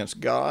kids against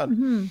God.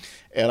 Mm-hmm.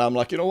 And I'm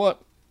like, you know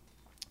what?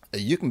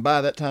 You can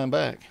buy that time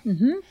back.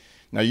 Mm-hmm.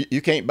 Now,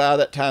 you can't buy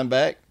that time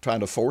back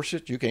trying to force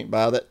it. You can't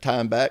buy that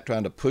time back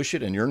trying to push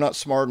it, and you're not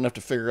smart enough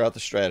to figure out the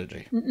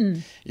strategy.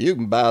 Mm-mm. You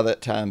can buy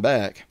that time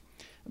back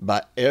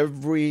by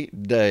every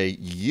day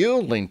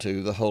yielding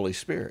to the Holy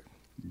Spirit.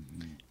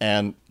 Mm-hmm.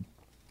 And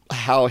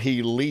how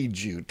he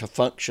leads you to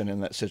function in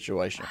that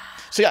situation.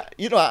 See,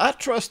 I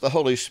trust the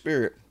Holy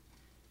Spirit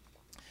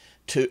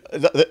to,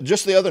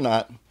 just the other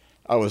night,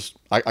 I was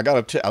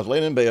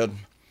laying in bed,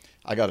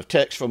 I got a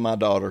text from my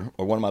daughter,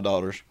 or one of my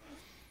daughters,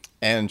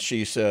 and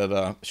she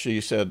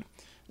said,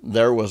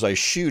 there was a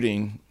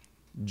shooting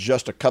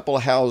just a couple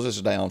of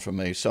houses down from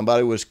me.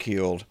 Somebody was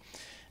killed,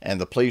 and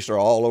the police are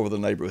all over the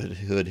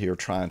neighborhood here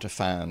trying to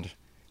find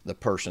the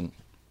person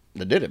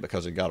that did it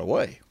because it got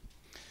away.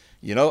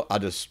 You know, I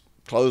just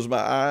closed my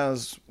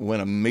eyes,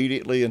 went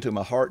immediately into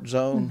my heart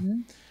zone, mm-hmm.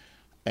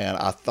 and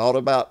I thought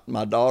about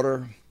my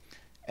daughter,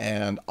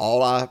 and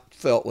all I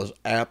felt was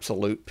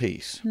absolute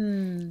peace.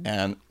 Hmm.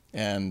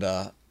 And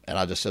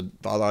I just said,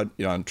 Father,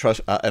 and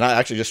trust. And I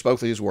actually just spoke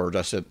these words.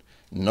 I said,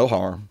 no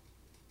harm,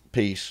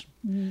 peace,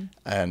 mm-hmm.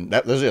 and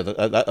that was it.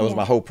 That was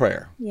my whole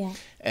prayer. Yeah.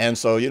 And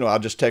so, I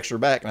just texted her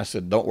back, and I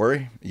said, don't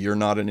worry, you're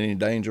not in any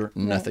danger. Right.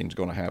 Nothing's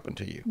going to happen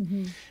to you.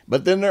 Mm-hmm.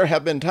 But then there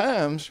have been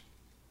times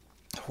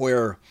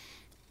where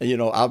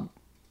I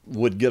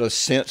would get a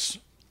sense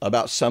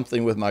about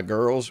something with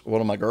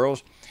one of my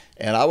girls,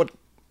 and I would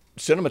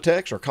send them a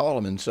text or call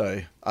them and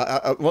say,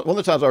 one of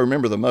the times I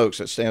remember the most,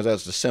 that stands out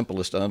as the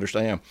simplest to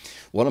understand.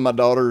 One of my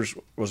daughters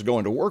was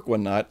going to work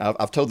one night.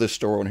 I've told this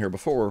story on here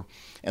before,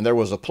 and there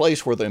was a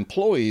place where the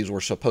employees were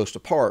supposed to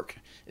park.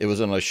 It was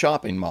in a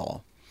shopping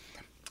mall.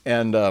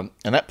 And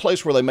that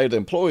place where they made the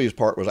employees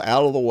park was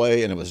out of the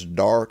way, and it was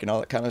dark and all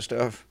that kind of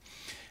stuff.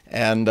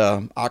 And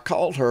I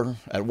called her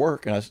at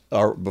work,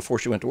 or before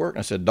she went to work, and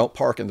I said, don't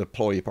park in the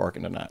employee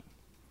parking tonight.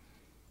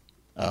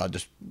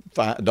 Just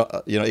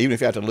even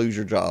if you have to lose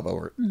your job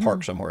over it, mm-hmm.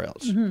 park somewhere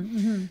else. Mm-hmm,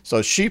 mm-hmm.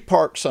 So she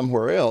parked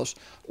somewhere else.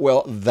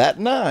 Well, that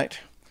night,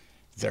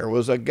 there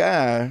was a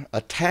guy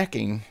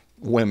attacking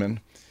women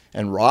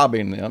and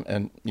robbing them,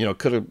 and,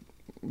 could have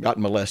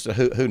gotten molested.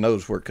 Who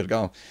knows where it could have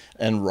gone.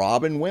 And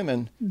robbing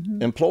women,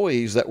 mm-hmm.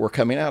 employees that were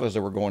coming out as they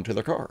were going to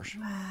their cars.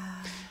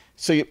 Wow.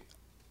 See,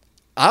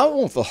 I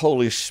want the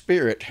Holy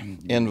Spirit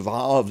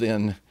involved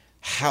in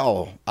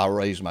how I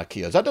raise my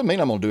kids. That doesn't mean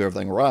I'm going to do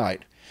everything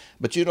right.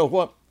 But you know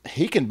what?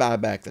 He can buy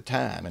back the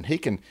time, and he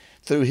can,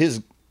 through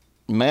his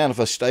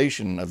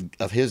manifestation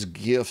of his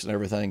gifts and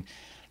everything,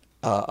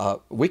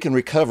 we can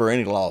recover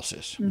any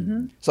losses.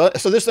 Mm-hmm. So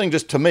this thing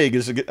just, to me,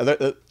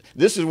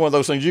 this is one of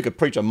those things you could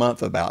preach a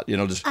month about,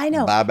 just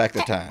buy back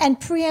the time. And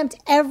preempt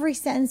every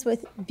sentence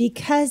with,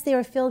 because they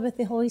were filled with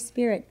the Holy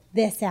Spirit,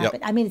 this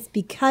happened. Yep. I mean, it's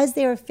because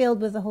they were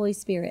filled with the Holy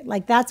Spirit.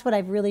 Like, that's what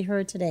I've really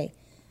heard today.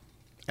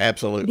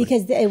 Absolutely.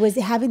 Because it was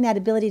having that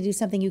ability to do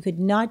something you could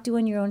not do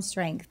in your own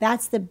strength.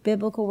 That's the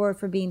biblical word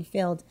for being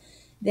filled.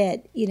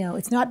 That,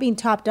 it's not being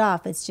topped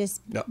off. It's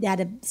just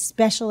that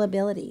special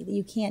ability that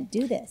you can't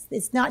do this.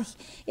 It's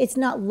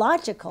not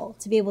logical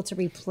to be able to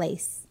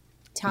replace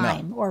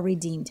time or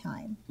redeem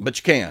time. But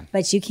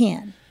you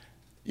can.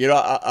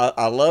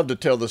 I love to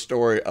tell the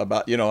story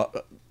about,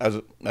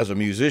 as a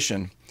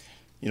musician,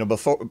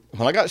 before,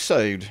 when I got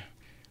saved,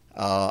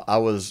 I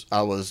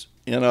was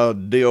in a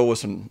deal with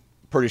some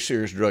pretty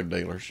serious drug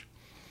dealers.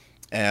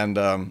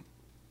 And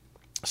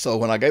so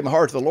when I gave my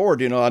heart to the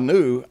Lord, I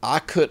knew I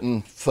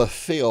couldn't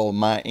fulfill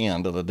my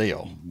end of the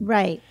deal.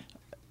 Right.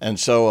 And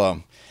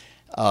so,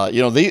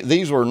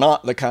 these were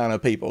not the kind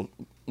of people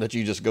that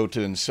you just go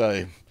to and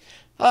say,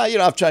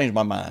 I've changed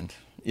my mind.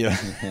 Yeah.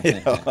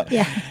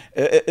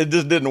 It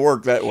just didn't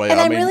work that way. And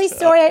I'm really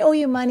sorry I owe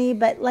you money,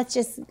 but let's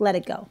just let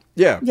it go.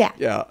 Yeah.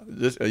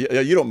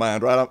 You don't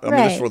mind, right? I mean,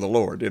 it's for the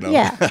Lord,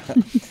 Yeah.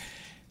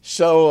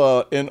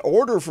 So in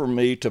order for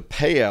me to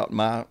pay out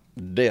my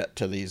debt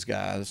to these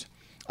guys,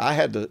 I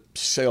had to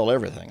sell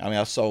everything. I mean,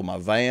 I sold my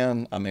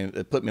van. I mean,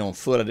 it put me on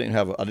foot. I didn't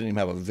even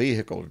have a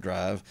vehicle to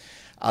drive.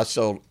 I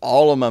sold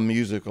all of my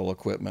musical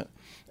equipment,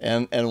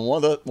 and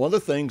one of the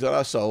things that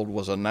I sold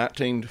was a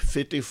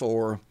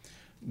 1954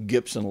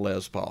 Gibson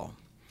Les Paul.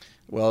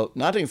 Well,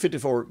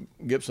 1954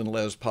 Gibson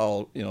Les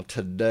Paul,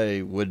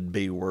 today would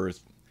be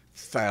worth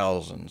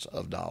thousands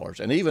of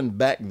dollars, and even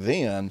back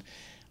then,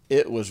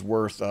 it was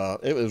worth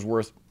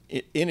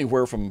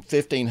anywhere from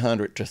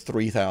 $1,500 to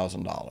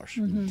 $3,000,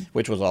 mm-hmm.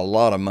 which was a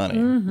lot of money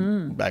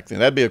back then.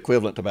 That'd be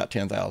equivalent to about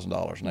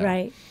 $10,000 now.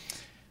 Right.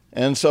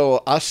 And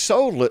so I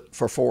sold it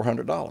for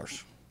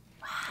 $400.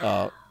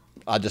 Wow.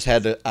 I just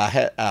had to, I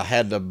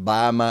had to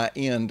buy my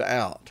end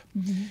out.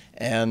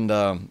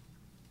 And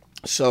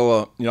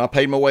so, I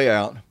paid my way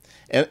out.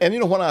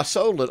 And when I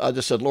sold it, I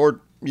just said, Lord,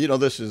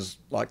 this is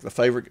like the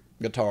favorite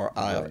guitar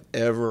I have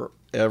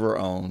ever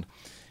owned.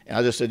 And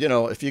I just said,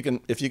 if you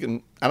can,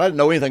 and I didn't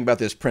know anything about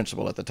this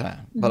principle at the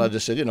time, but I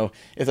just said,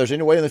 if there's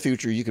any way in the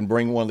future you can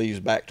bring one of these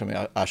back to me,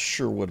 I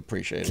sure would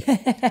appreciate it.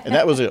 And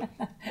that was it.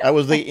 That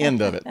was the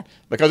end of it,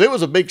 because it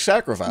was a big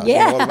sacrifice.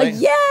 Yeah. You know what I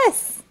mean?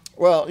 Yes.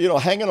 Well,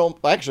 hanging on,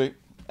 actually,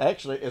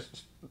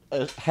 it's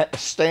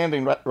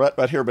standing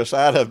right here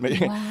beside of me.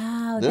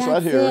 Wow, this that's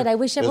right here it. I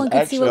wish everyone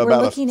could see what we're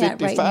looking at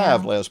right now.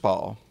 55 Les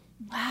Paul.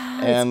 Wow,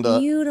 And it's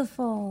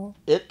beautiful.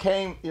 it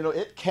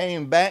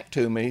came back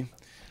to me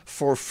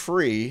for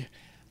free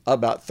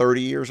about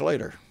 30 years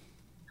later.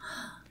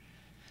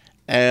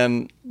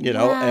 And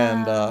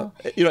and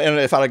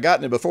if I'd have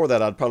gotten it before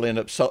that, I'd probably end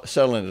up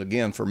selling it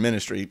again for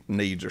ministry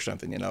needs or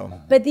something.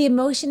 But the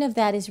emotion of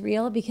that is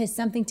real, because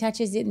something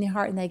touches it in your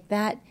heart, and like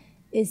that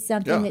is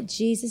something that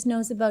Jesus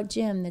knows about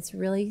Jim that's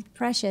really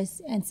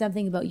precious, and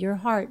something about your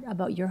heart,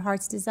 about your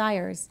heart's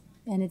desires,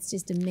 and it's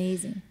just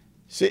amazing.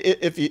 See,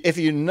 if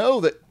you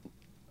know that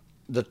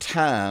the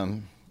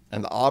time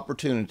and the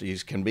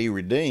opportunities can be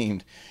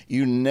redeemed,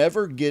 you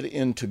never get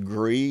into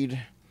greed.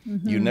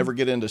 You never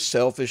get into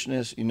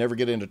selfishness. You never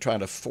get into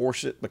trying to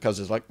force it, because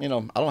it's like, I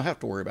don't have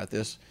to worry about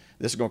this.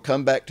 This is going to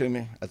come back to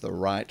me at the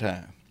right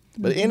time.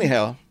 But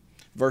anyhow,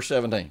 verse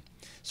 17.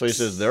 So he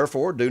says,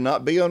 therefore, do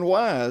not be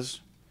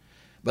unwise,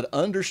 but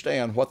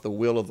understand what the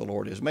will of the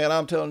Lord is. Man,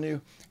 I'm telling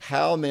you,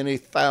 how many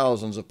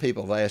thousands of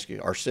people have asked you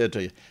or said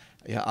to you,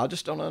 yeah, I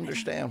just don't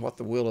understand what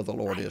the will of the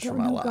Lord is for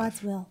my life.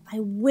 God's will. I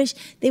wish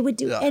they would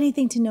do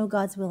anything to know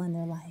God's will in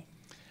their life.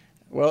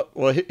 Well,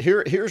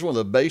 here's one of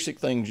the basic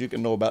things you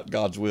can know about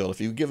God's will. If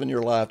you've given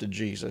your life to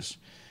Jesus,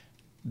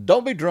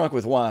 don't be drunk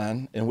with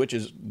wine, in which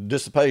is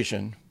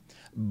dissipation,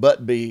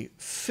 but be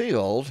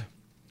filled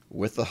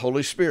with the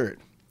Holy Spirit,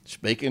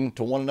 speaking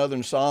to one another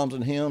in psalms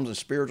and hymns and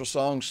spiritual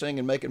songs,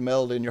 singing, making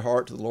melody in your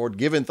heart to the Lord,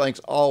 giving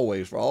thanks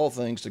always for all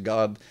things to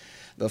God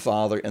the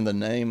Father in the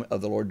name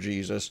of the Lord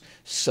Jesus,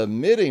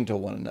 submitting to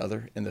one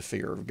another in the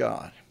fear of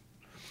God.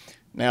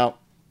 Now,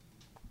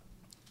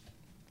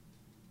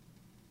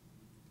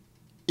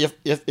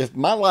 if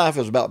my life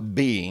is about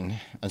being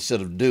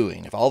instead of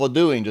doing, if all the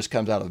doing just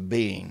comes out of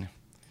being,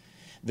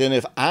 then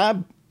if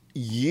I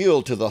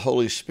yield to the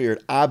Holy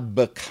Spirit, I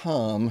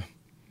become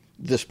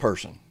this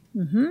person.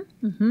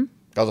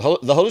 Because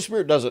the Holy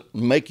Spirit doesn't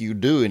make you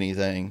do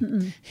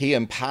anything. He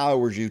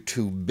empowers you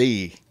to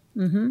be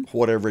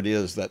whatever it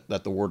is that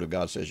the Word of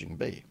God says you can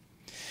be.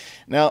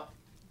 Now,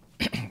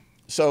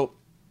 so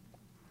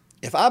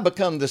if I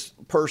become this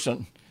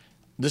person,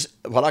 this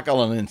what I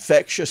call an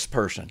infectious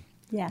person,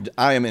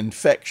 I am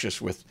infectious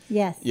with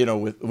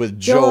with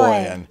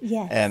joy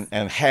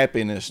and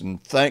happiness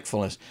and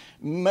thankfulness.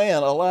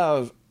 Man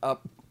alive,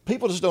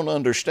 people just don't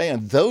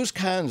understand. Those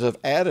kinds of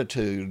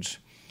attitudes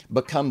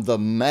become the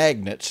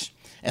magnets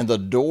and the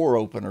door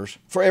openers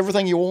for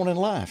everything you want in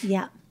life.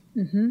 Yeah.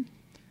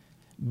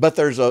 But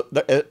there's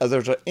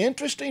an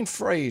interesting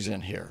phrase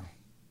in here.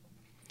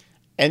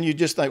 And you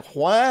just think,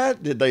 why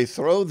did they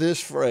throw this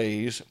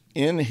phrase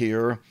in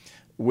here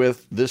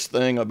with this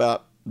thing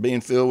about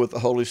being filled with the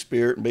Holy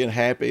Spirit and being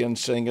happy and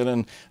singing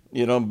and,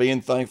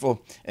 being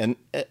thankful? And,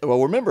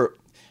 well, remember,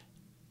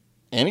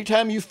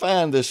 anytime you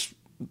find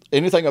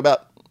anything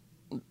about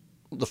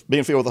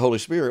being filled with the Holy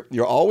Spirit,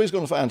 you're always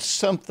going to find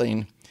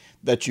something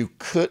that you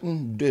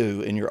couldn't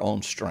do in your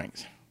own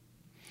strength.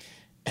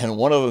 And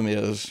one of them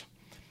is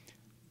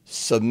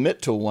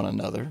submit to one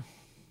another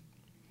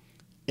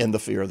in the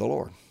fear of the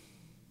Lord.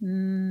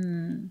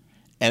 And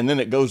then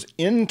it goes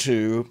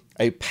into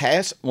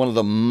one of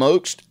the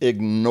most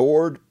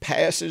ignored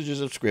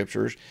passages of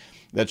scriptures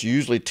that's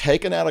usually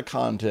taken out of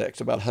context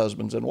about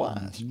husbands and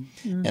wives.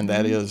 And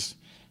that is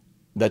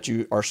that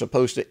you are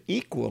supposed to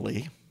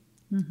equally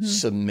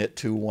submit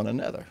to one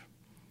another.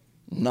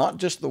 Not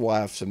just the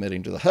wife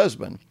submitting to the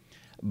husband,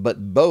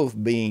 but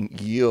both being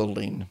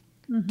yielding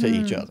to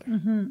each other.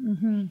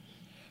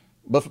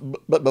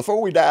 But before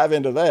we dive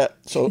into that,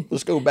 so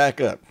let's go back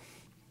up.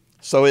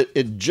 So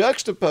it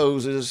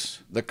juxtaposes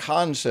the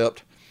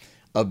concept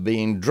of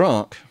being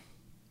drunk.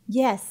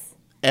 Yes.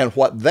 And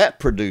what that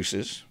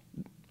produces,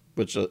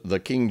 which the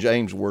King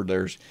James word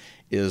there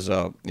is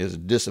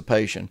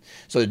dissipation.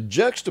 So it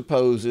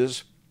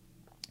juxtaposes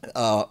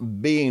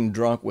being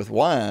drunk with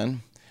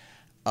wine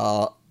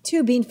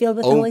to being filled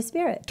with the Holy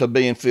Spirit. To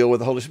being filled with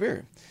the Holy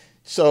Spirit.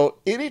 So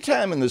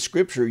anytime in the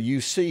Scripture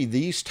you see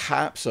these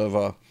types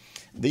of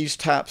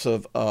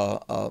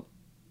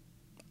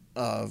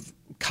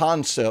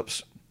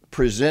concepts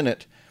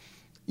presented,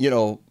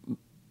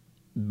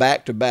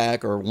 back to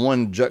back or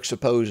one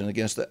juxtaposing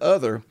against the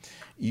other,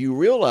 you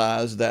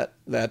realize that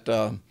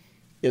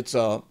it's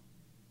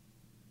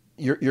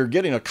you're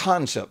getting a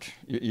concept.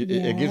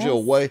 It gives you a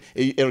way.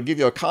 It'll give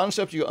you a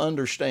concept you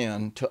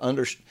understand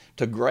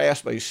to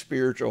grasp a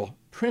spiritual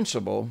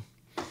principle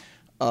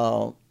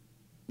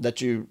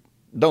that you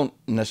don't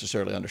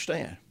necessarily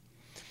understand.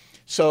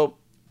 So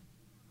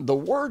the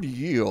word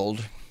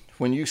yield,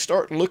 when you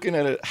start looking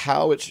at it,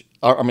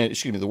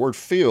 the word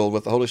filled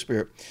with the Holy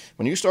Spirit,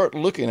 when you start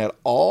looking at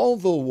all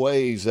the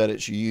ways that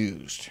it's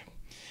used,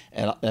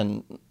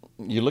 and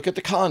you look at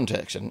the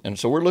context, and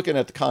so we're looking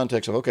at the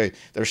context of, okay,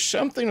 there's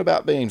something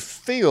about being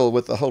filled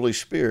with the Holy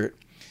Spirit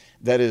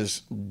that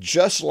is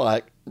just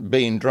like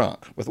being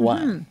drunk with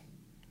wine.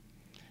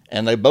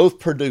 And they both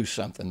produce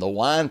something. The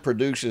wine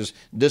produces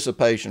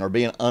dissipation or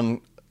being kind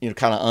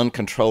of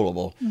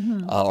uncontrollable,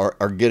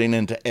 or getting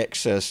into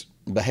excess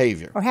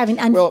behavior. Or having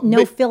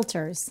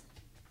filters.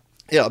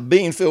 Yeah,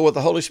 being filled with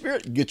the Holy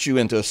Spirit gets you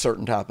into a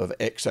certain type of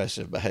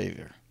excessive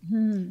behavior.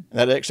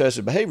 That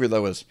excessive behavior,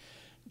 though, is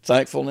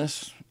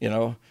thankfulness,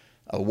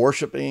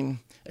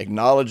 worshiping,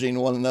 acknowledging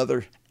one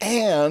another,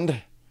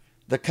 and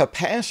the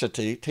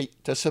capacity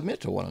to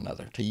submit to one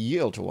another, to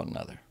yield to one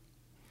another.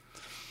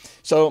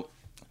 So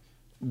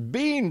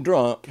being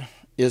drunk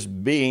is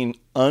being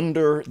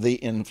under the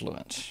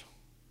influence.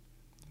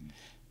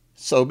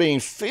 So being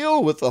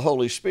filled with the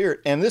Holy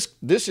Spirit, and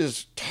this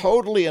is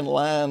totally in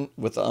line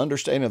with the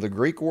understanding of the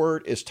Greek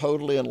word, is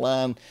totally in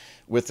line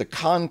with the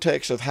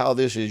context of how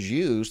this is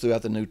used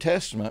throughout the New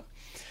Testament.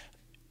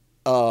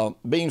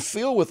 Being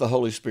filled with the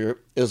Holy Spirit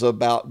is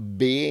about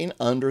being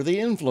under the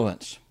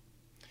influence.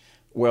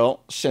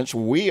 Well, since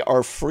we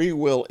are free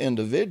will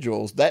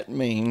individuals, that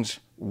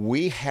means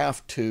we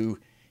have to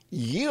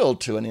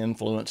yield to an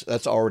influence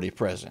that's already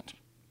present.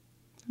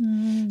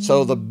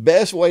 So the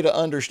best way to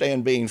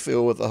understand being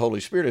filled with the Holy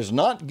Spirit is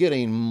not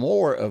getting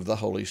more of the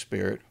Holy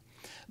Spirit,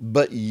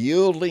 but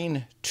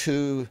yielding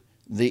to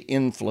the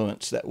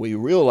influence that we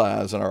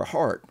realize in our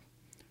heart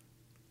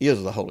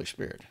is the Holy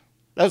Spirit.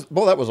 That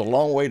was a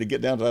long way to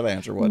get down to that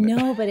answer, wasn't it?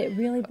 No, but it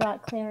really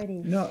brought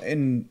clarity. No,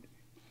 and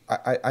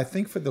I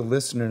think for the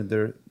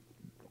listener,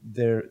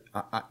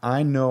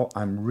 I know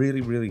I'm really,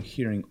 really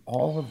hearing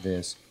all of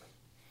this,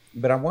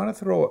 but I want to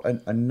throw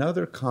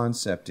another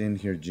concept in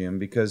here, Jim,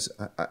 because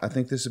I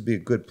think this would be a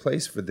good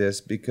place for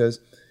this, because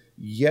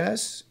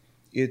yes,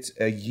 it's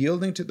a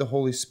yielding to the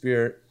Holy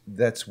Spirit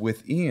that's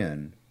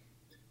within,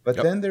 but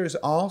then there's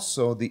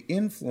also the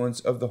influence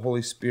of the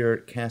Holy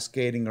Spirit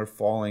cascading or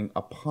falling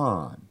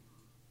upon.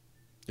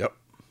 Yep.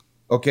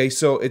 Okay,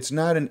 so it's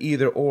not an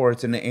either or,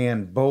 it's an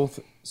and both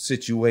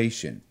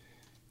situation.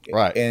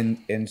 Right.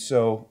 And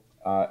so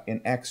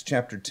in Acts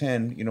chapter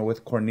 10,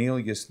 with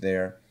Cornelius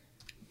there,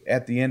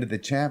 at the end of the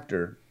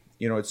chapter,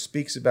 it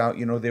speaks about,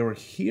 they were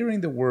hearing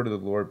the word of the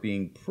Lord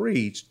being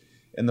preached,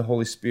 and the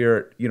Holy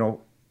Spirit,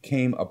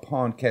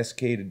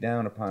 cascaded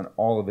down upon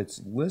all of its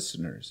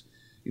listeners.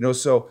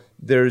 So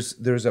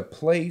there's a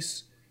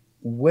place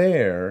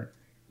where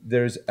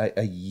there's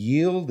a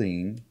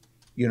yielding,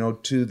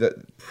 to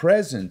the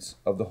presence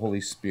of the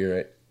Holy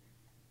Spirit.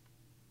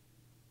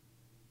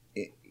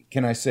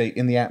 Can I say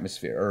in the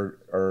atmosphere,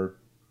 or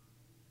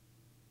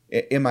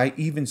am I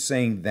even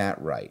saying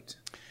that right?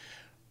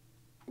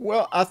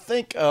 Well, I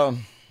think I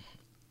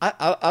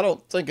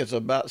don't think it's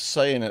about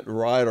saying it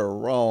right or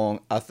wrong.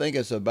 I think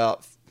it's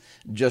about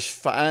just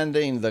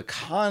finding the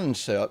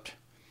concept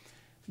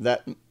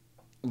that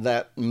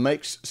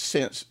makes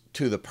sense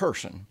to the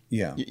person.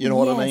 Yeah. You know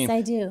what I mean? Yes,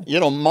 I do.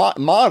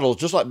 Models,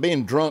 just like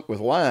being drunk with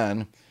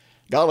wine,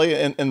 golly,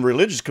 in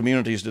religious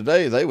communities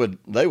today, they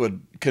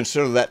would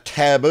consider that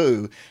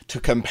taboo to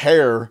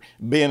compare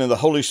being in the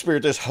Holy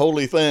Spirit, this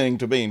holy thing,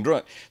 to being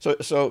drunk.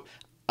 So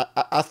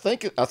I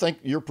think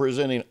you're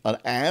presenting an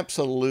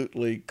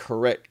absolutely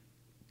correct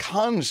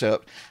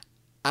concept.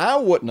 I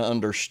wouldn't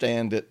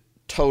understand it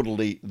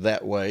totally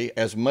that way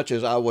as much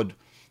as I would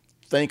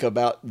think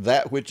about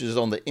that which is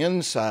on the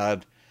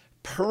inside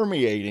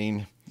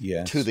permeating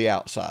to the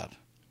outside.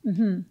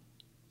 Mm-hmm.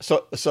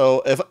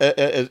 So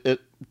if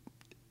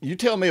you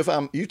tell me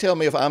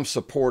if I'm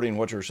supporting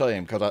what you're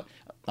saying, because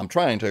I'm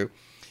trying to.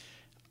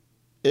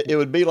 It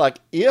would be like,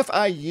 if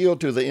I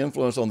yield to the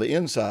influence on the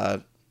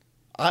inside,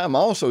 I am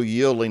also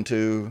yielding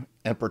to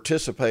and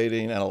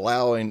participating and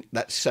allowing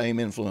that same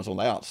influence on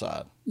the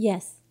outside.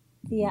 Yes.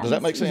 Yeah. Does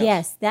that make sense?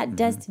 Yes, that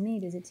does to me.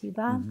 Does it to you,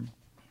 Bob?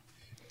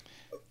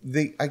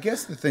 I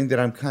guess the thing that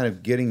I'm kind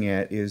of getting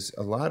at is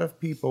a lot of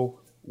people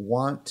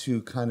want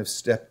to kind of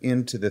step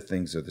into the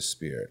things of the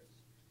Spirit.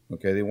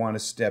 Okay, they want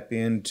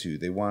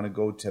to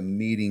go to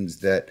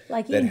meetings that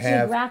even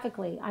have,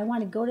 geographically, I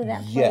want to go to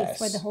that place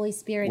where the Holy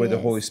Spirit is. Where the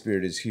Holy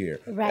Spirit is here.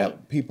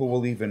 Right. People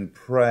will even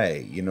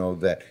pray,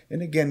 that.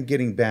 And again,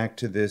 getting back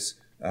to this,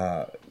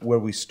 where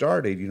we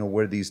started,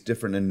 where these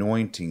different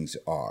anointings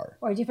are.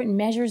 Or different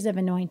measures of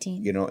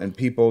anointing. And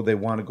people, they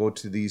want to go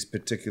to these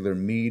particular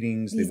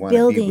meetings. These they want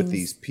buildings. to be with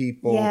these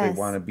people. Yes. They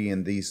want to be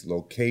in these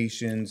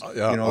locations. The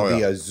yeah.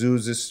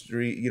 Azusa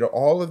Street,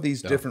 all of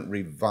these different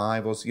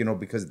revivals,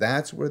 because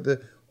that's where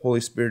the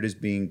Holy Spirit is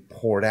being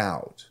poured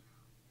out.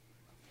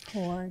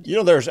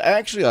 There's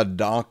actually a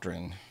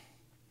doctrine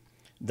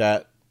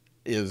that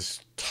is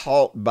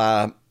taught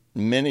by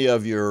many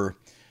of your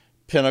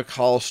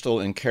Pentecostal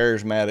and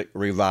charismatic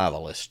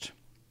revivalists.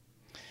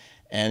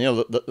 And,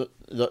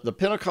 the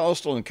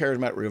Pentecostal and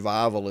charismatic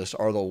revivalists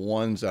are the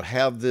ones that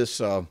have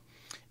this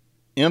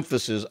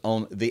emphasis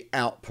on the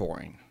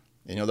outpouring.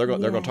 You know, they're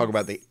going to talk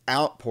about the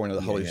outpouring of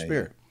the Holy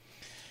Spirit.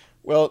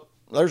 Well,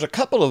 there's a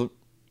couple of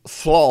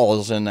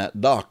flaws in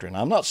that doctrine.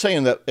 I'm not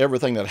saying that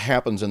everything that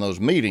happens in those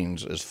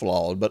meetings is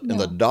flawed, but in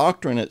the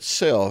doctrine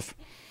itself,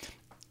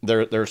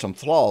 there are some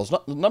flaws.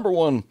 Number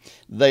one,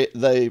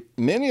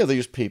 many of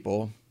these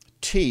people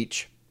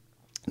teach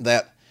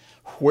that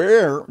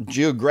where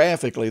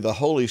geographically the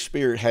Holy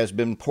Spirit has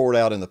been poured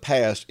out in the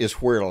past is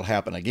where it'll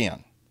happen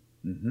again.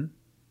 Mm-hmm.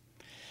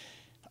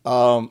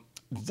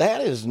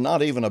 That is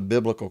not even a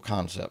biblical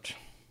concept.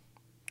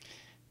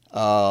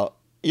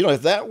 You know,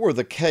 if that were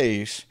the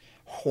case,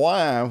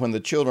 why, when the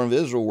children of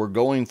Israel were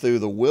going through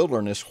the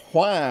wilderness,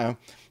 why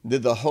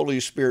did the Holy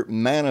Spirit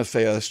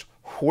manifest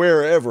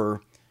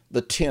wherever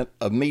the tent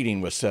of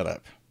meeting was set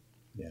up?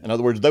 Yeah. In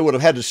other words, they would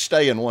have had to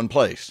stay in one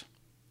place.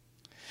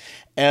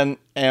 And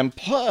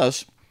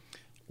plus,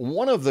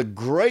 one of the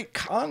great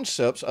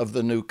concepts of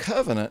the new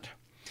covenant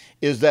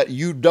is that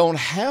you don't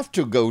have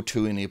to go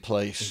to any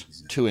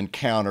place to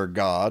encounter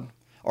God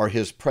or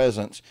his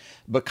presence,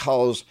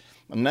 because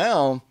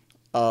now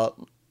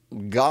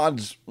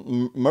God's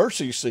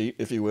mercy seat,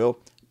 if you will,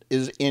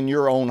 is in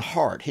your own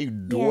heart. He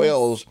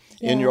dwells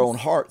in your own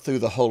heart through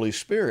the Holy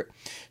Spirit.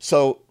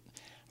 So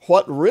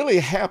what really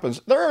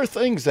happens, there are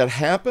things that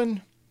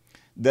happen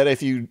that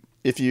if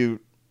you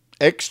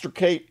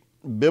extricate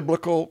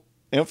biblical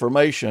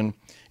information,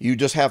 you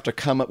just have to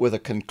come up with a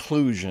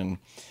conclusion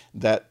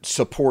that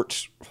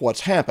supports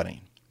what's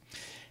happening.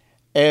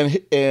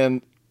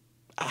 And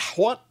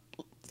what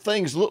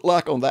things look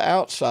like on the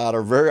outside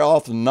are very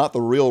often not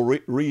the real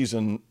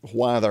reason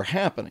why they're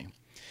happening.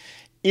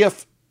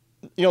 If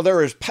you know,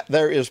 there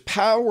is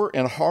power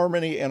and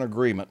harmony and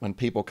agreement when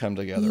people come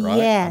together, right?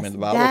 Yes, I mean, the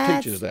Bible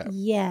teaches that.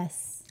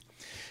 Yes.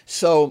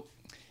 So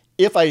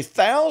if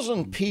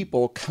 1,000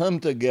 people come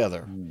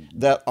together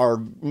that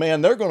are,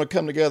 man, they're going to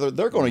come together,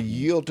 they're going to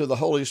yield to the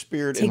Holy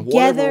Spirit in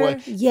whatever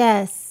way.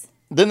 Yes.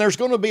 Then there's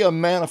going to be a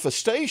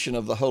manifestation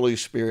of the Holy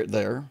Spirit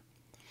there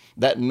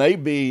that may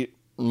be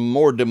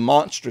more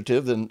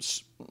demonstrative than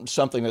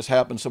something that's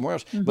happened somewhere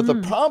else. Mm-hmm. But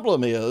the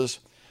problem is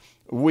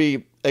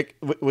we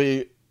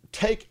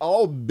take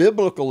all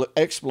biblical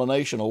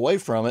explanation away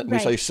from it, and we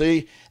say,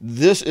 see,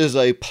 this is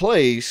a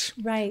place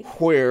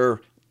where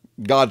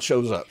God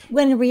shows up.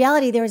 When in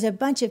reality, there was a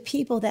bunch of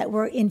people that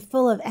were in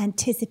full of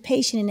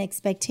anticipation and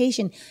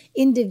expectation,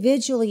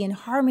 individually in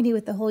harmony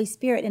with the Holy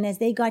Spirit. And as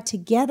they got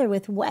together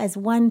as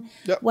one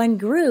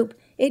group,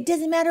 it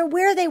doesn't matter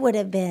where they would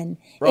have been.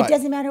 Right. It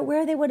doesn't matter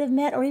where they would have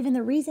met or even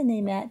the reason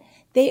they met.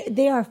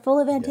 They are full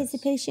of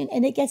anticipation,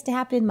 and it gets to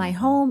happen in my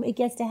home. It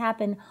gets to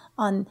happen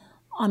on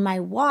my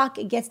walk.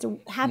 It gets to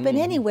happen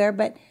anywhere.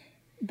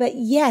 But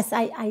yes,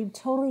 I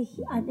totally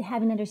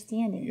have an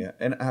understanding. Yeah,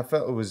 and I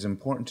felt it was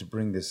important to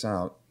bring this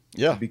out.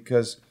 Yeah.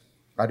 Because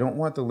I don't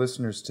want the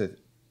listeners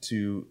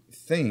to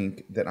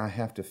think that I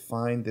have to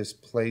find this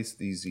place,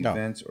 these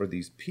events, or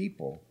these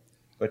people,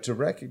 but to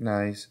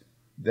recognize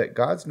that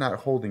God's not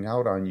holding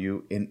out on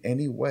you in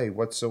any way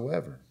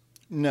whatsoever.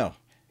 No.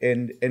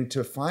 And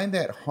to find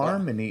that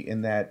harmony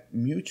in that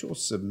mutual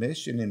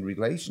submission in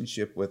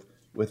relationship with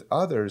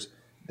others,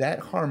 that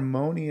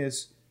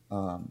harmonious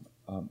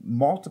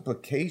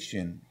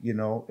multiplication, you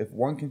know, if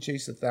one can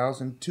chase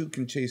 1,000, two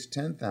can chase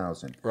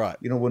 10,000. Right.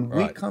 You know, when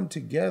we come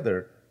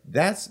together,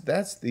 that's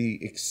the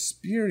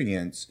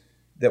experience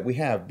that we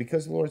have,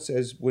 because the Lord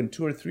says, when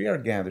 2 or 3 are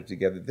gathered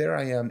together, there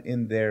I am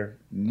in their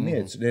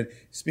midst. And it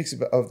speaks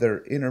of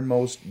their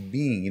innermost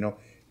being, you know,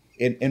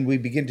 and we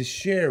begin to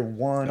share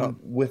one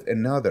with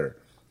another.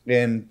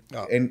 And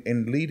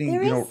leading,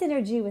 there is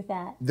synergy with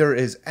that. There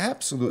is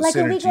absolute synergy. Like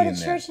when we go to in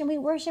church that. And we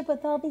worship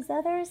with all these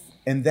others.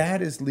 And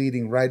that is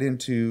leading right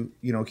into,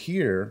 you know,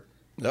 here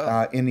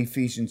in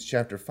Ephesians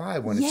chapter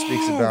 5, when it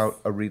speaks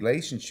about a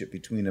relationship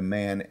between a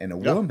man and a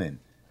woman.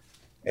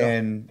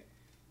 And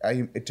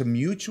to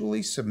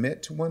mutually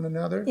submit to one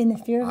another. In the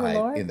fear of the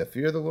Lord? In the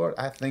fear of the Lord,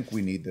 I think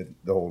we need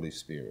the Holy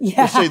Spirit.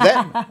 Yeah. You see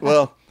that?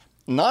 Well,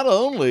 not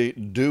only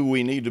do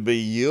we need to be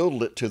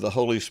yielded to the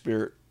Holy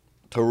Spirit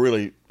to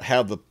really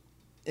have the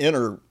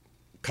inner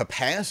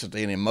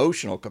capacity and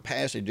emotional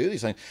capacity to do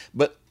these things,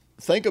 but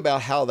think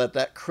about how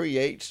that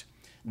creates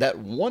that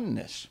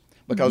oneness.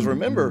 Because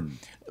remember,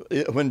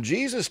 when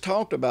Jesus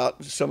talked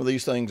about some of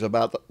these things,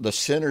 about the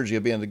synergy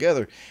of being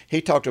together,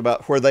 he talked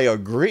about where they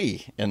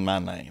agree in my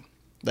name.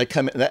 They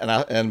come in,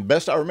 and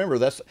best I remember,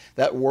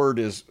 that word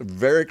is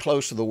very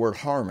close to the word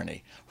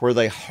harmony, where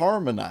they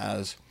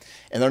harmonize.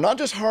 And they're not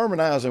just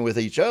harmonizing with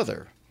each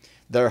other,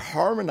 they're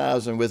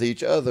harmonizing with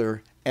each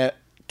other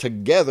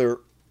together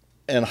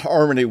in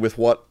harmony with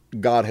what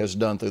God has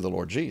done through the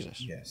Lord Jesus.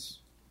 Yes.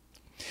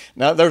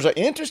 Now, there's an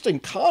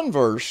interesting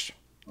converse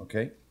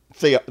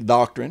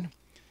doctrine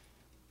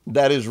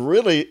that is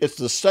really, it's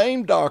the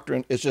same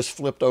doctrine, it's just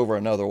flipped over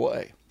another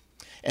way.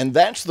 And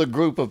that's the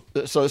group of,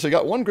 so you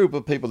got one group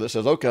of people that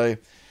says, okay,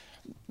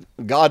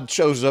 God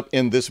shows up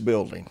in this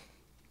building.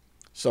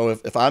 So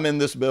if I'm in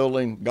this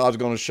building, God's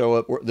going to show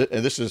up,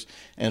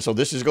 and so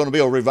this is going to be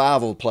a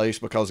revival place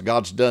because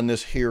God's done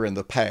this here in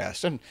the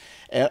past. And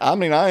I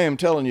mean, I am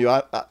telling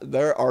you,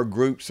 there are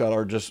groups that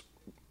are just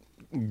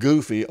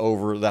goofy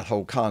over that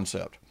whole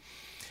concept.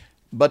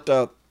 But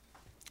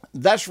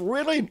that's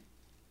really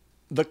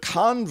the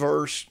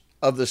converse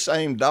of the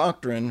same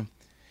doctrine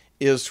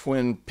is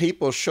when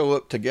people show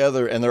up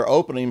together and their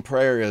opening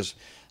prayer is,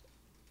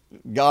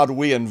 God,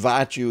 we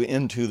invite you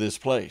into this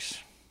place.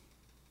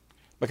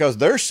 Because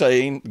they're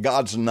saying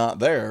God's not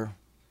there.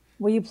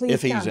 Will you please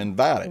if he's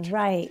invited.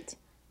 Right.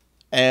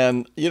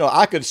 And,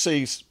 I could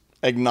see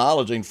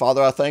acknowledging,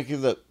 Father, I thank you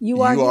that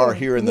you are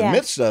here in the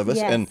midst of us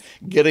and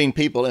getting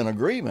people in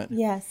agreement.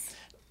 Yes.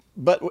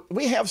 But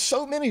we have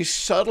so many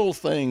subtle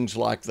things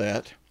like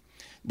that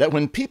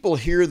when people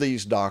hear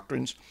these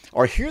doctrines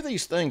or hear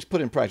these things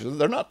put in practice,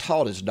 they're not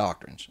taught as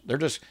doctrines. They're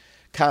just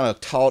kind of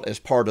taught as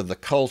part of the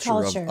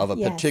culture of a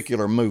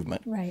particular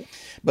movement. Right.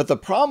 But the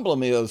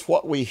problem is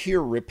what we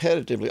hear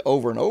repetitively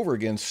over and over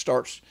again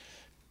starts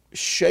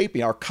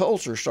shaping, our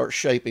culture starts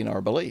shaping our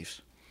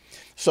beliefs.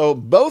 So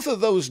both of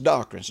those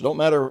doctrines, don't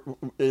matter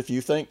if you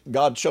think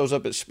God shows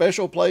up at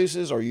special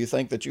places or you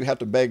think that you have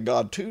to beg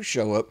God to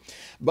show up,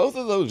 both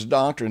of those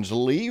doctrines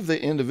leave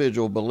the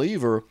individual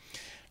believer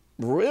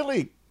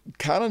really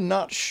kind of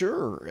not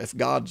sure if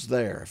God's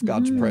there, if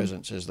God's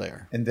presence is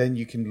there. And then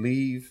you can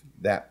leave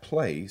that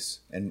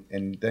place and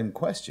then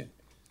question,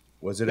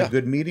 was it a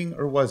good meeting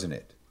or wasn't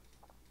it?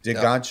 Did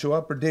God show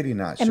up or did he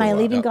not show up? Am I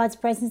leaving God's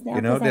presence now?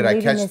 Did I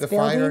catch the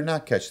fire or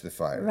not catch the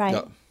fire? Right.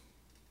 No.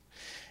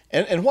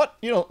 And what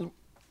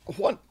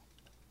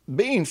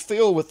being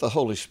filled with the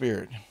Holy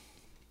Spirit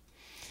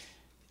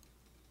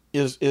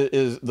is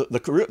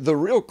the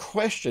real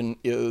question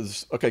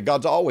is, okay,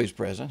 God's always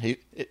present.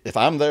 If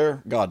I'm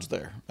there, God's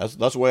there. That's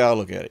the way I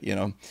look at it,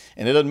 And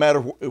it doesn't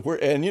matter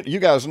where, and you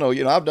guys know,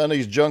 I've done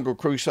these jungle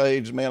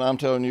crusades, man, I'm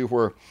telling you,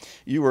 where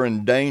you were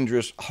in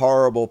dangerous,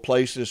 horrible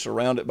places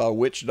surrounded by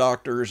witch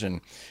doctors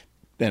and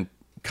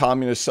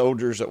communist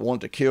soldiers that want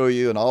to kill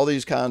you and all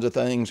these kinds of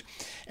things.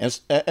 And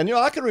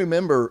I can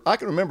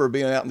remember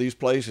being out in these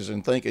places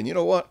and thinking, you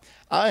know what?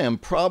 I am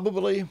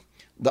probably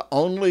the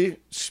only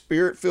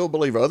spirit-filled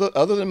believer,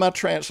 other than my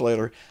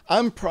translator,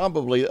 I'm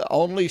probably the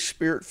only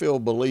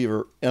spirit-filled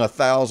believer in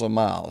 1,000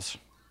 miles.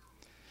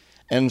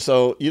 And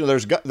so,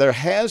 there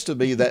has to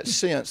be that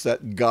sense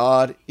that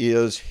God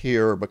is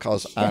here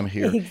because I'm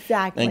here.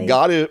 Exactly. And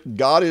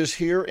God is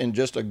here in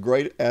just as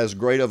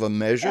great of a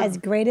measure. As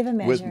great of a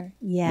measure,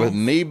 with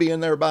me being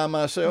there by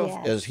myself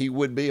as he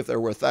would be if there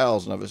were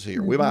 1,000 of us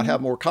here. We might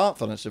have more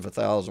confidence if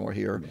 1,000 were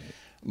here,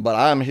 but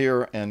I'm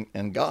here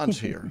and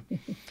God's here.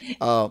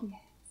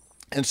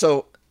 And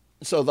so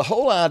the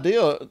whole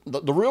idea,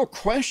 the real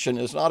question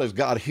is not, is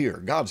God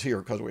here? God's here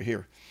because we're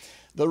here.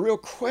 The real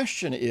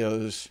question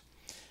is,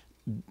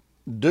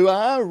 do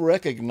I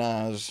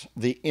recognize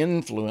the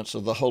influence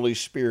of the Holy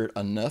Spirit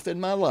enough in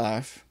my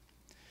life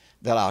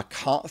that I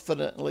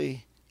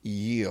confidently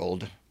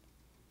yield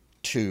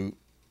to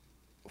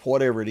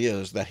whatever it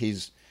is that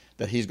he's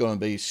going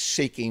to be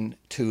seeking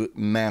to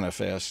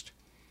manifest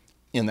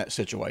in that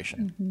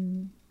situation?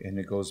 Mm-hmm. And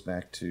it goes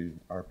back to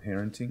our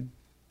parenting,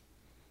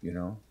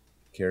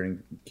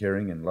 caring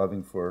and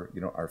loving for,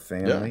 our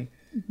family.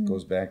 Yeah. Mm-hmm. It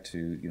goes back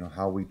to,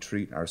 how we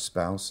treat our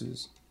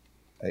spouses.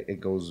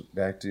 It goes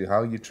back to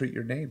how you treat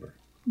your neighbor.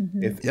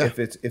 Mm-hmm.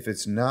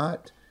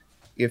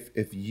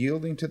 If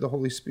yielding to the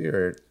Holy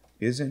Spirit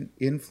isn't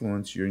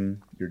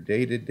influencing your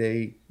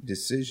day-to-day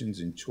decisions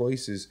and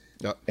choices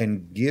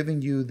and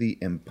giving you the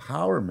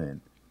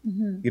empowerment,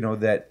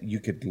 that you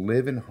could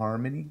live in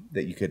harmony,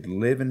 that you could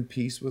live in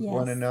peace with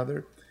one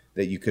another,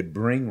 that you could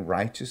bring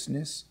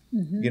righteousness,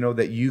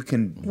 that you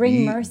can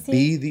bring mercy,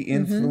 be the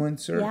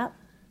influencer,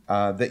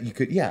 that you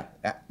could,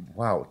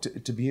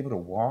 to be able to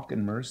walk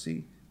in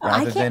mercy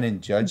rather than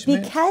in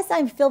judgment. Because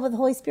I'm filled with the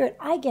Holy Spirit,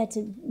 I get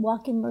to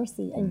walk in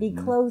mercy and be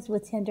clothed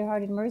with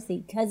tenderhearted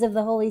mercy because of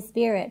the Holy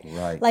Spirit.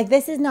 Right. Like,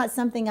 this is not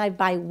something I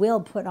by will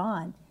put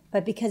on,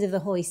 but because of the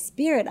Holy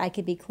Spirit, I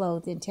could be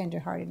clothed in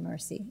tenderhearted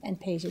mercy and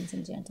patience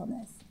and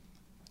gentleness.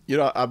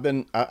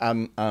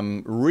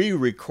 I'm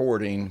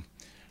re-recording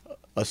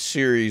a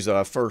series that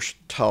I first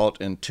taught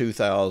in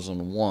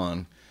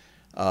 2001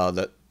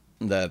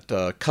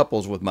 that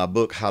couples with my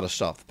book, How to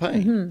Stop the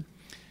Pain. Mm-hmm.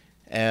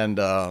 And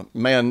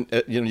man,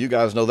 you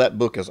guys know that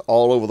book is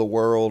all over the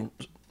world.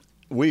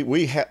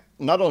 We have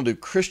not only do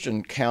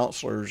Christian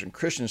counselors and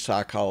Christian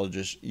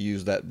psychologists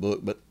use that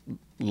book, but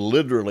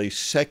literally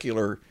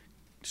secular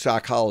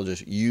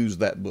psychologists use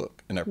that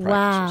book in their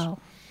practices.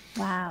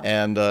 Wow!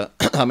 And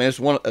it's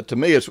one to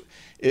me.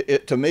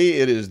 It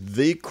is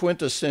the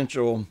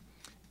quintessential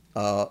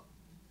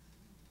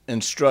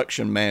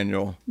instruction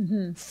manual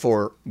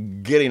for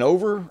getting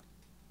over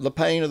the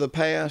pain of the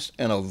past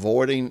and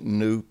avoiding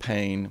new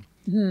pain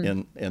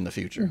in the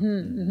future.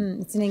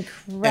 It's an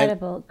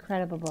incredible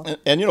book.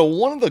 And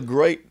one of the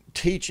great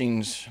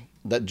teachings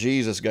that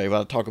Jesus gave,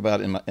 I talk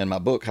about in my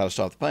book, How to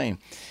Stop the Pain,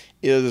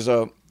 is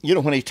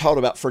when he taught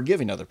about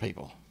forgiving other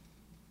people.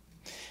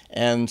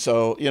 And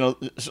so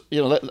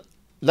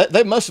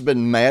they must have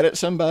been mad at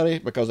somebody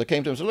because they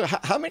came to him and said,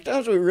 "Look, how many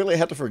times do we really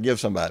have to forgive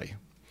somebody?"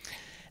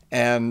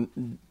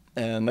 And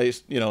they,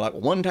 like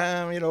one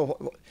time,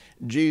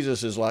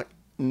 Jesus is like,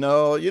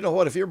 no, you know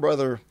what? If your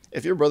brother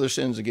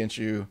sins against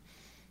you,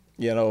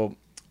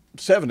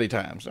 70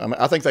 times. I mean,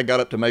 I think they got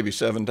up to maybe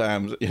 7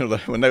 times,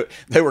 when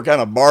they were kind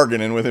of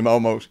bargaining with him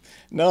almost.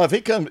 No,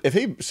 if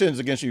he sins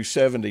against you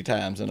 70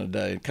 times in a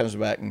day and comes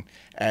back and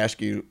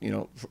asks you,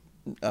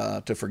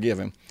 to forgive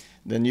him,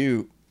 then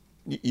you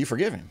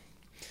forgive him.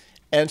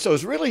 And so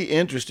it's really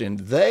interesting.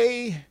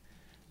 They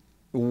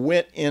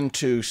went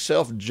into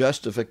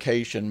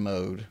self-justification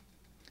mode,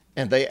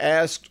 and they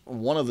asked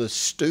one of the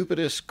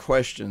stupidest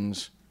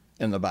questions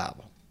in the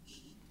Bible.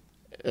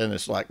 And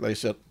it's like they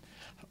said,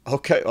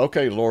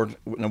 okay, Lord,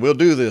 now we'll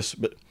do this,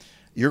 but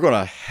you're going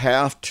to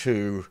have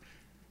to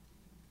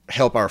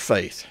help our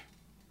faith.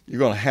 You're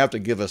going to have to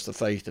give us the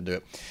faith to do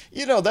it.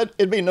 That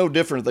it'd be no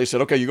different if they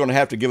said, okay, you're going to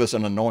have to give us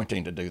an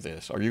anointing to do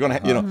this. Or you're going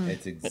to,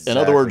 Exactly, in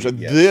other words,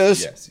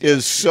 this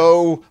is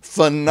so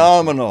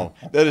phenomenal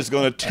that it's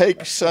going to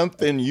take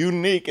something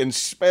unique and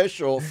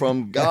special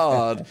from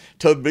God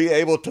to be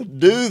able to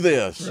do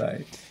this.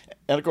 Right.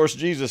 And of course,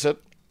 Jesus said,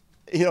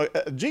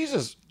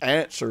 Jesus'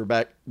 answer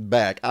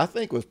back, I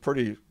think, was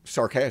pretty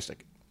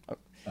sarcastic.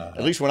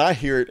 At least when I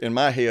hear it in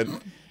my head,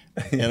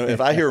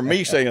 if I hear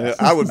me saying it,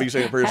 I would be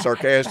saying it pretty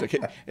sarcastic.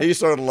 He's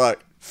sort of like,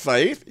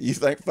 faith? You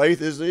think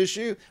faith is the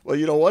issue? Well,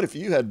 you know what? If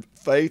you had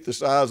faith the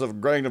size of a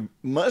grain of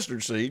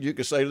mustard seed, you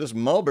could say to this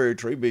mulberry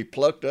tree, be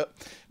plucked up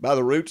by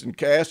the roots and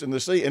cast in the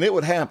sea, and it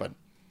would happen.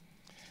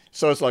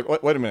 So it's like,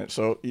 wait a minute.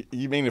 So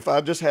you mean if I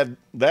just had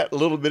that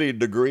little bitty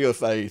degree of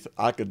faith,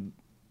 I could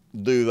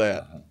do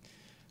that?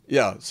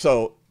 Yeah.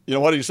 So,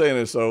 what he's saying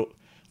is, so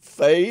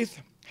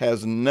faith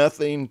has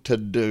nothing to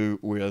do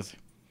with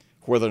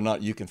whether or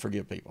not you can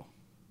forgive people.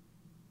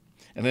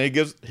 And then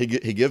he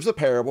gives a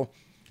parable.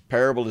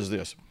 Parable is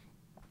this.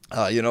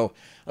 A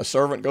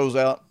servant goes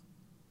out,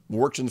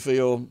 works in the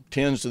field,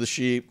 tends to the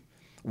sheep,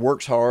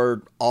 works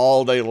hard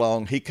all day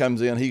long. He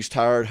comes in, he's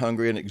tired,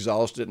 hungry, and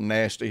exhausted and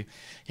nasty.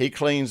 He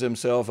cleans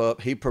himself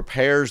up. He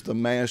prepares the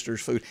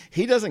master's food.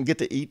 He doesn't get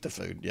to eat the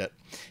food yet.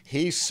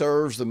 He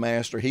serves the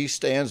master. He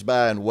stands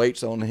by and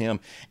waits on him.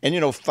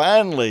 And,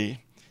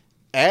 finally,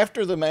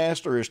 after the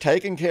master is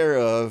taken care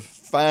of,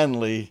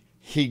 finally,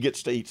 he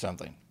gets to eat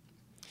something.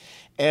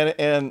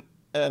 And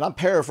I'm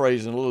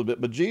paraphrasing a little bit,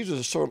 but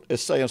Jesus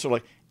is saying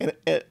sort of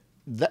like,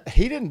 that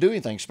he didn't do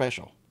anything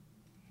special.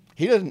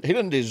 He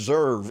doesn't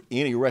deserve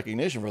any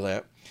recognition for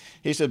that.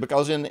 He said,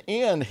 because in the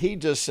end, he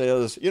just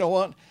says, you know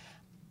what?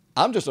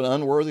 I'm just an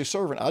unworthy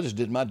servant. I just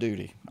did my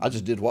duty. I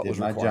just did what was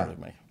required of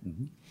me.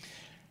 Mm-hmm.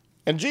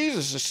 And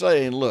Jesus is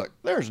saying, look,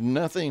 there's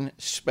nothing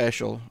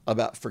special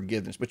about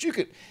forgiveness. But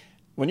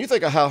when you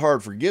think of how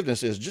hard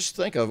forgiveness is, just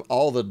think of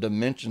all the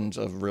dimensions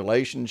of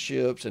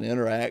relationships and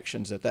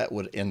interactions that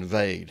would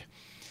invade.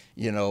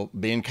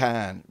 Being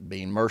kind,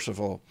 being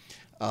merciful,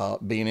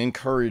 being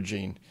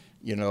encouraging,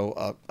 this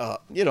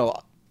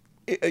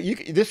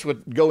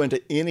would go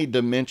into any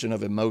dimension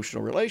of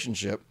emotional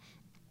relationship.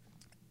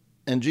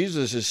 And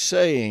Jesus is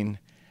saying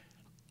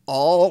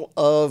all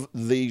of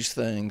these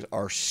things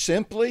are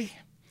simply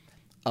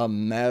a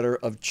matter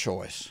of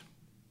choice.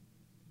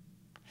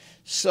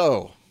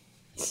 So,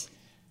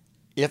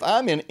 if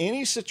I'm in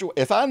any situation,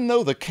 if I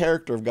know the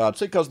character of God,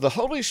 see, because the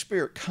Holy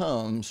Spirit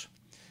comes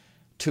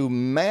to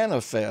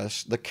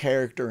manifest the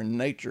character and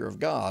nature of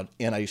God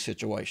in a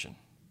situation.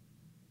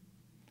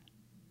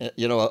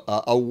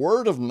 A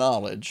word of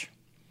knowledge,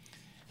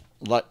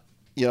 I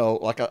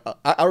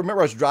remember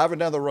I was driving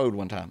down the road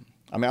one time.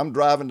 I mean, I'm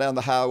driving down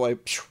the highway,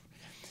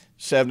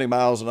 70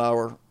 miles an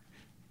hour.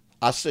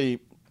 I see,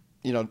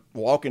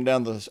 walking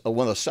down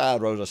one of the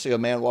side roads, I see a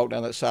man walk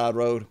down that side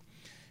road,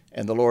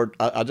 and the Lord,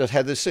 I just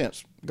had this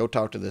sense, go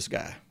talk to this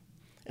guy.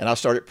 And I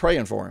started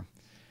praying for him.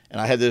 And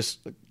I had this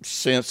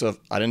sense of,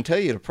 I didn't tell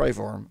you to pray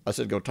for him. I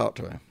said, go talk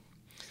to him.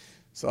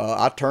 So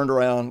I turned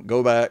around,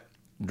 go back,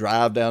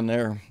 drive down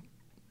there.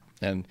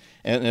 And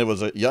it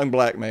was a young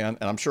black man,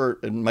 and I'm sure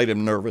it made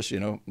him nervous,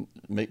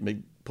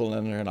 me pulling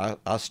in there. And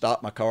I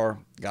stopped my car,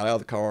 got out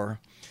of the car,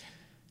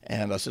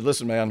 and I said,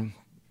 listen, man.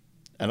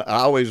 And I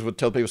always would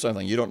tell people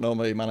something, you don't know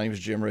me, my name is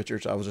Jim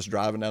Richards. I was just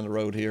driving down the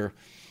road here.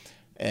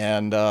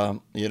 And, the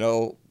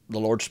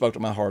Lord spoke to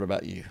my heart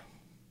about you.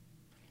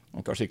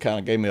 Of course, he kind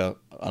of gave me an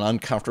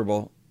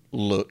uncomfortable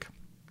look.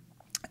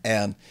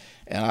 And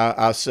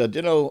I said,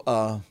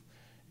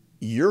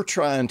 you're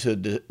trying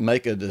to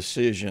make a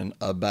decision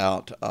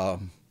about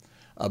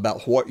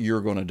what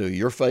you're going to do.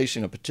 You're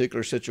facing a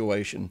particular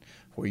situation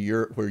where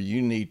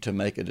you need to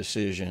make a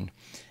decision,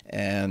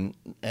 and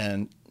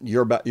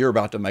you're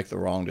about to make the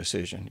wrong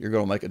decision. You're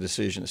going to make a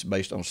decision that's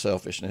based on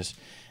selfishness,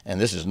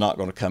 and this is not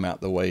going to come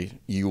out the way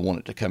you want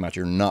it to come out.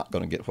 You're not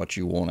going to get what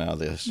you want out of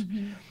this.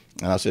 Mm-hmm.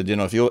 And I said,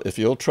 if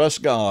you'll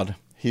trust God,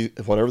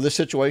 whatever the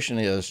situation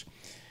is,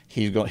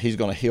 He's going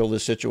to heal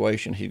this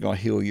situation. He's going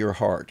to heal your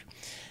heart.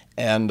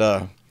 And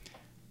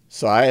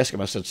so I asked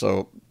him, I said,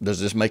 so does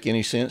this make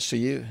any sense to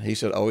you? He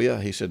said, oh,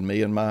 yeah. He said,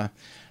 me and I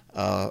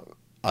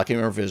can't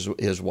remember if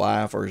his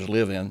wife or his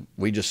live-in,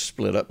 we just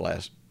split up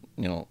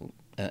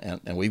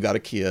and we've got a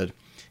kid.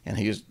 And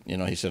he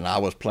said, I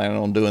was planning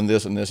on doing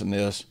this and this and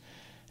this.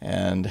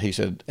 And he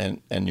said,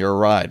 and you're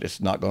right, it's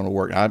not going to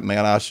work.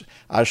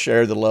 I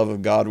shared the love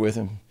of God with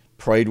him,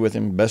 prayed with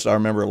him, best I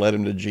remember, led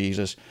him to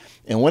Jesus.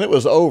 And when it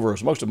was over,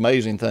 it's the most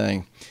amazing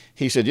thing.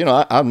 He said,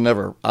 I've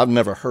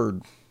never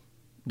heard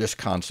this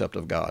concept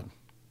of God.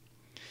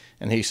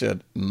 And he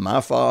said,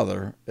 my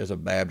father is a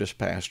Baptist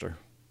pastor.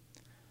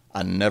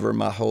 I never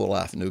my whole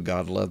life knew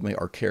God loved me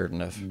or cared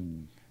enough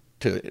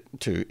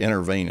to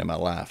intervene in my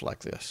life like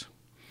this.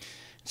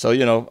 So,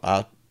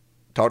 I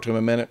talked to him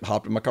a minute,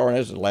 hopped in my car, and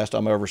this is the last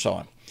time I ever saw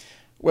him.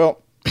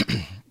 Well,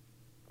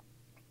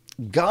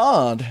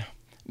 God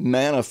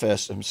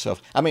manifests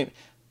himself. I mean,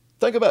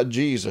 think about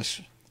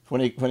Jesus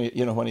when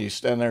he's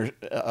standing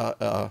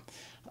there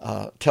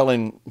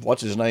telling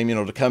what's his name,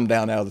 to come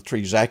down out of the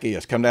tree,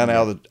 Zacchaeus, come down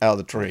out of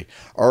the tree,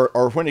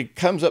 or when he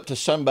comes up to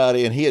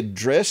somebody and he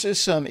addresses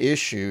some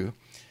issue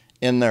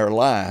in their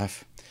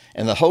life,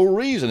 and the whole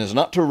reason is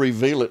not to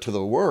reveal it to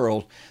the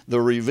world. The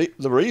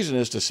reason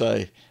is to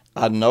say,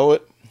 I know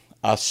it,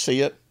 I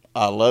see it,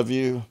 I love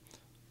you,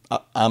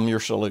 I'm your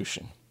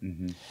solution.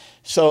 Mm-hmm.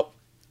 So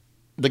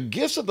the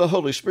gifts of the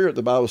Holy Spirit,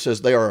 the Bible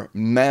says, they are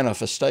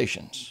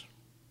manifestations.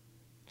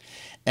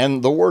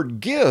 And the word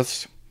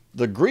gifts,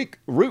 the Greek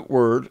root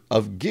word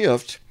of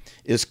gift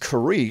is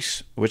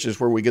charis, which is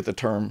where we get the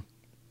term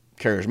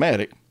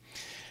charismatic.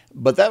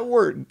 But that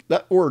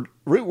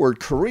root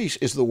word charis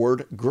is the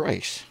word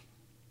grace.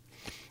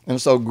 And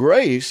so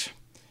grace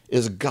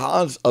is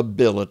God's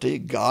ability,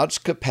 God's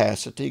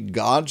capacity,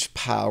 God's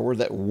power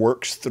that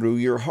works through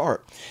your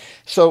heart.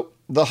 So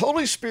the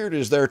Holy Spirit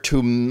is there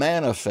to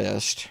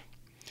manifest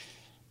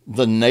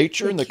the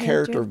nature and the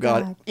character of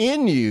God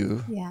in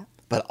you,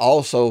 but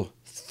also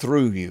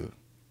through you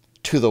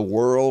to the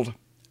world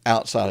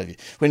outside of you.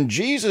 When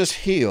Jesus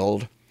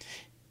healed,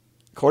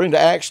 according to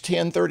Acts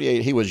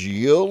 10:38, he was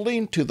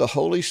yielding to the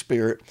Holy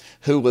Spirit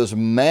who was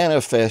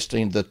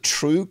manifesting the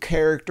true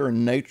character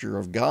and nature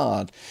of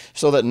God,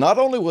 so that not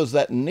only was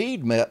that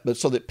need met, but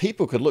so that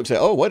people could look and say,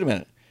 oh, wait a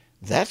minute,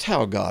 that's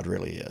how God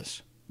really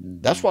is.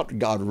 Mm-hmm. That's what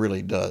God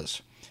really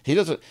does. He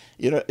doesn't,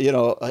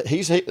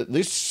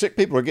 these sick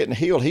people are getting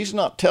healed. He's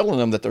not telling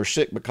them that they're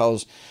sick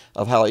because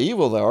of how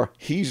evil they are.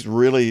 He's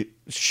really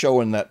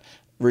showing that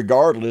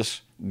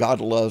regardless, God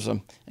loves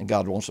them and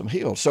God wants them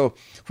healed. So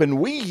when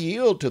we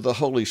yield to the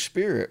Holy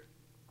Spirit,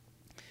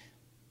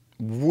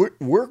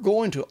 we're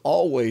going to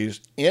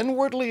always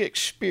inwardly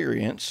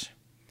experience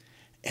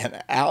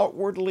and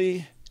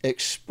outwardly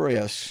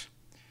express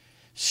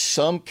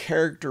some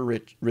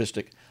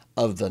characteristic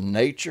of the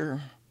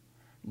nature,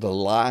 the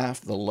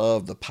life, the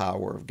love, the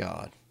power of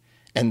God.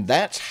 And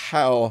that's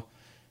how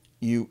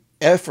you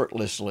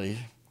effortlessly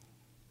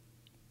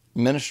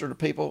minister to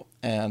people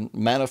and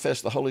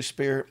manifest the Holy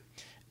Spirit,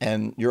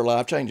 and your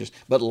life changes.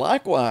 But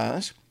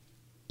likewise,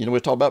 we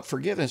talk about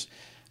forgiveness.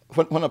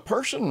 When a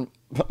person,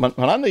 when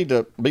I need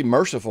to be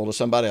merciful to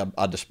somebody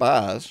I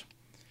despise,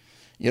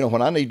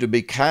 when I need to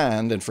be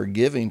kind and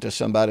forgiving to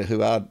somebody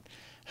who I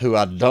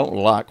don't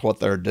like what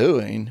they're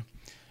doing,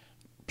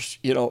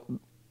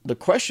 the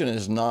question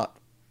is not,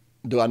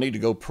 do I need to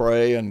go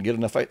pray and get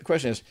enough faith? The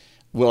question is,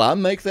 will I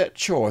make that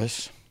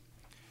choice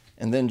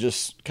and then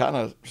just kind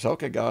of say,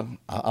 okay, God,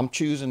 I'm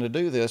choosing to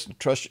do this and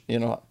trust,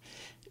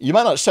 you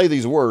might not say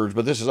these words,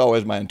 but this is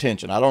always my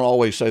intention. I don't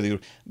always say these,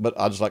 but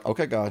I just like,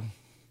 okay, God,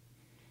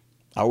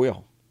 I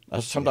will.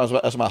 That's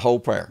my whole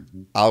prayer.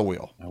 Mm-hmm. I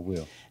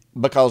will.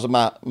 Because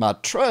my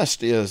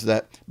trust is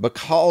that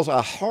because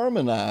I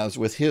harmonize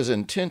with his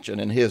intention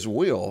and his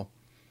will,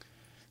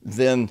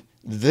 then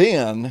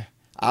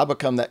I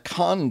become that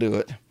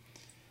conduit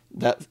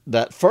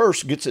that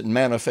first gets it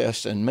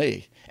manifest in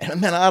me. And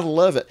man, I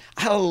love it.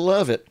 I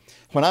love it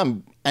when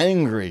I'm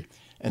angry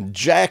and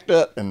jacked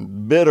up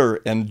and bitter,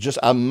 and just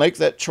I make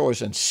that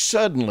choice, and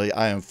suddenly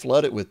I am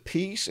flooded with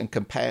peace and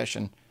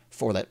compassion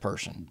for that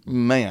person.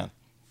 Man,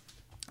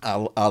 I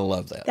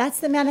love that.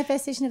 That's the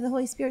manifestation of the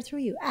Holy Spirit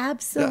through you.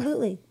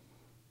 Absolutely. Yeah.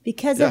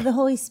 Because of the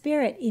Holy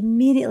Spirit,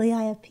 immediately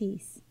I have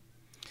peace.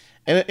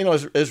 And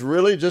it's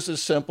really just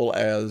as simple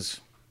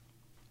as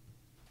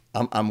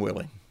I'm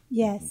willing.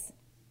 Yes.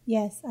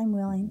 Yes, I'm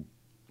willing.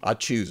 I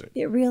choose it.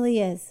 It really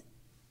is.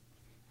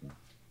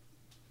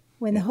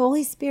 When the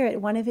Holy Spirit,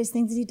 one of his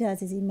things that he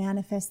does is he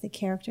manifests the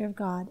character of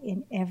God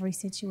in every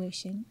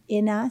situation,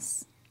 in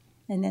us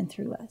and then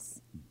through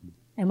us. Mm-hmm.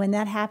 And when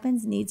that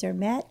happens, needs are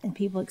met and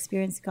people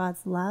experience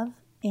God's love,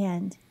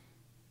 and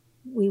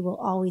we will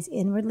always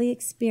inwardly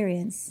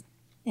experience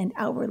and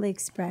outwardly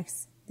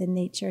express the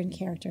nature and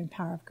character and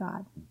power of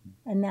God.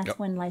 Mm-hmm. And that's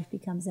when life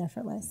becomes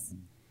effortless.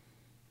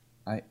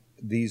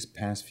 These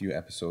past few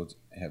episodes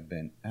have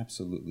been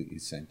absolutely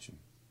essential.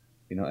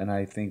 And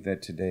I think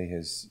that today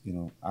has,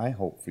 I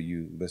hope for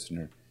you,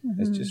 listener,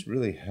 has just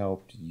really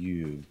helped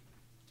you,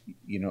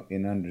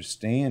 in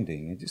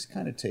understanding and just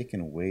kind of taking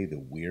away the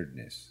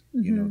weirdness,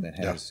 that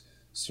has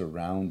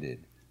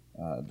surrounded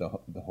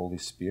the Holy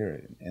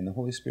Spirit, and the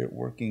Holy Spirit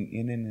working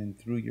in and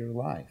through your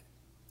life.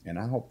 And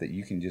I hope that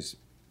you can just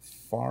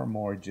far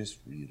more just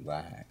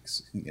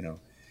relax,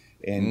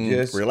 and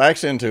just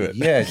relax into it.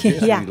 Yeah,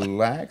 just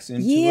relax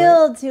into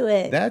Yield to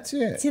it. That's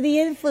it. To the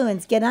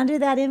influence. Get under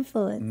that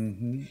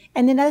influence.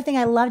 And another thing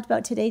I loved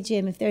about today,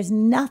 Jim, if there's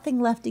nothing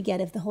left to get,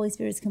 if the Holy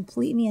Spirit is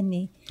completely in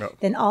me,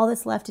 then all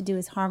that's left to do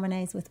is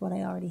harmonize with what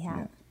I already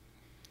have.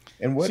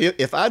 And what? See,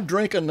 if I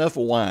drink enough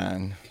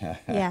wine,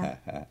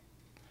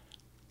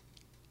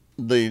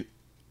 the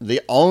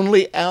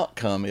only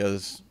outcome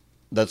is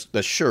that's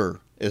sure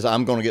is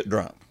I'm going to get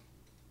drunk.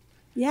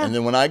 Yeah. And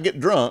then when I get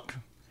drunk,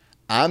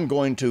 I'm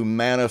going to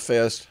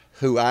manifest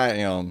who I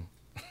am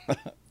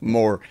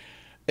more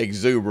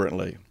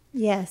exuberantly.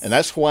 Yes. And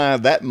that's why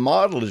that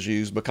model is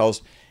used,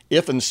 because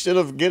if instead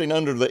of getting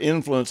under the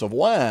influence of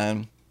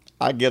wine,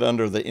 I get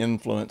under the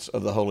influence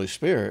of the Holy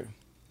Spirit,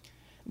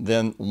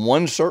 then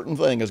one certain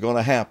thing is going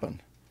to happen.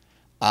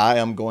 I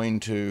am going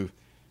to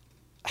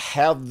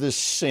have this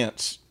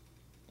sense.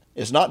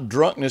 It's not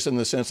drunkenness in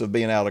the sense of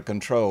being out of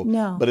control.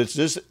 No. But it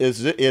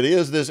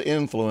is this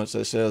influence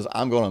that says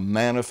I'm going to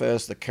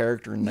manifest the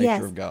character and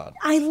nature of God.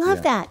 I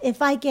love that.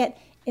 If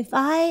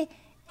I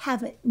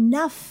have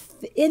enough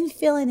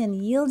infilling and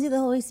yield to the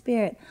Holy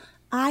Spirit,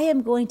 I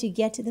am going to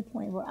get to the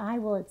point where I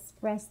will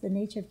express the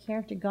nature of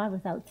character of God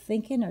without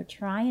thinking or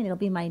trying. It'll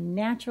be my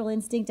natural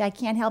instinct. I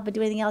can't help but do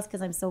anything else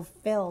because I'm so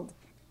filled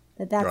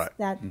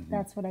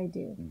that's what I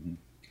do.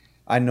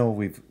 I know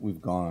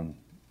we've gone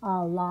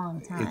a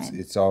long time.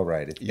 It's all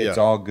right. It's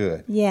all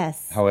good.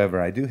 Yes. However,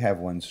 I do have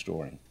one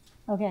story.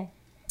 Okay.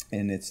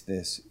 And it's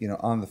this,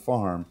 on the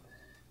farm,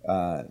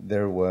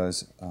 there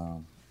was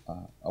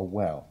a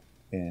well,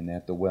 and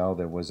at the well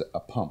there was a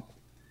pump,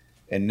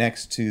 and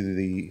next to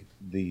the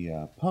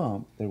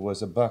pump there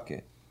was a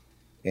bucket.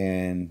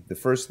 And the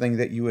first thing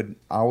that you would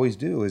always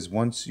do is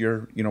once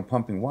you're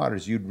pumping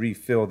waters, you'd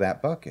refill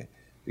that bucket,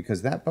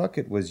 because that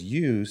bucket was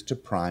used to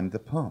prime the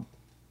pump.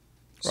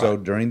 So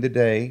during the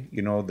day,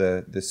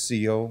 the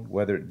seal,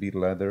 whether it be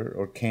leather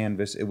or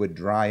canvas, it would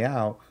dry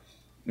out,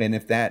 and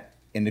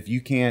if you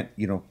can't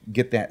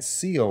get that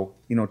seal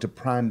to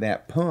prime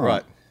that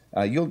pump,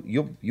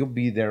 you'll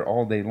be there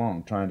all day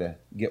long trying to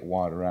get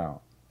water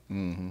out.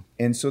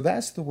 And so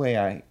that's the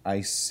way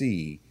I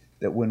see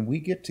that when we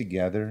get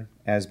together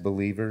as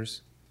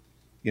believers,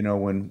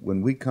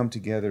 when we come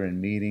together in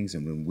meetings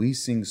and when we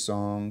sing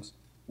songs,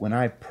 when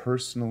I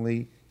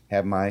personally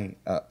have my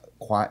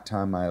quiet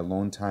time, my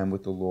alone time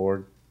with the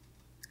Lord,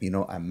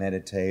 I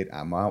meditate,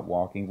 I'm out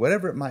walking,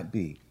 whatever it might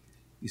be.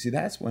 You see,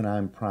 that's when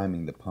I'm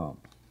priming the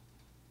pump.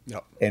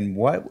 Yep. And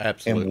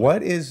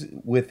what is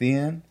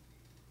within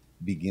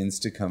begins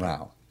to come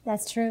out.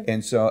 That's true.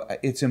 And so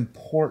it's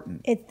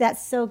important.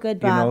 That's so good,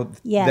 Bob.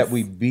 Yes. That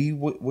we be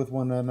with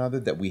one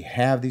another, that we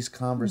have these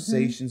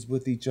conversations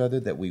with each other,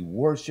 that we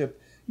worship,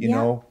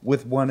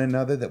 with one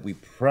another, that we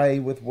pray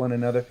with one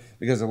another,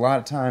 because a lot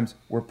of times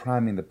we're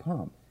priming the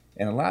pump.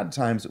 And a lot of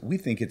times we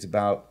think it's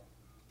about,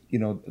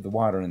 the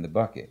water in the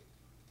bucket.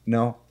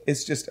 No,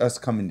 it's just us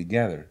coming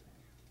together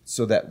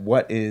so that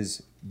what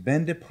is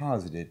been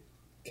deposited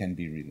can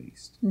be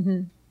released.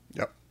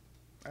 Yep,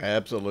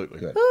 absolutely.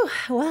 Good. Ooh,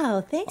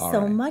 wow, thanks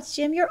so much,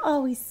 Jim. You're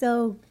always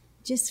so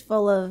just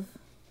full of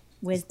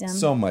wisdom.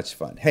 So much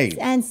fun. Hey.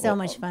 And so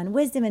much fun.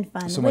 Wisdom and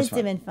fun.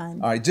 And fun.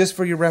 All right, just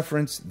for your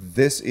reference,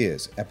 this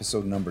is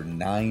episode number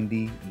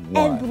 91.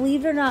 And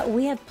believe it or not,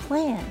 we have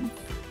plans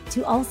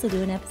to also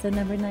do an episode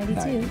number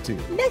 92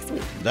 next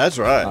week. That's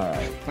right. All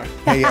right.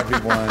 Hey,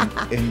 everyone,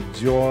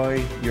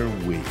 enjoy your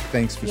week.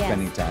 Thanks for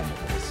spending time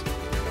with us.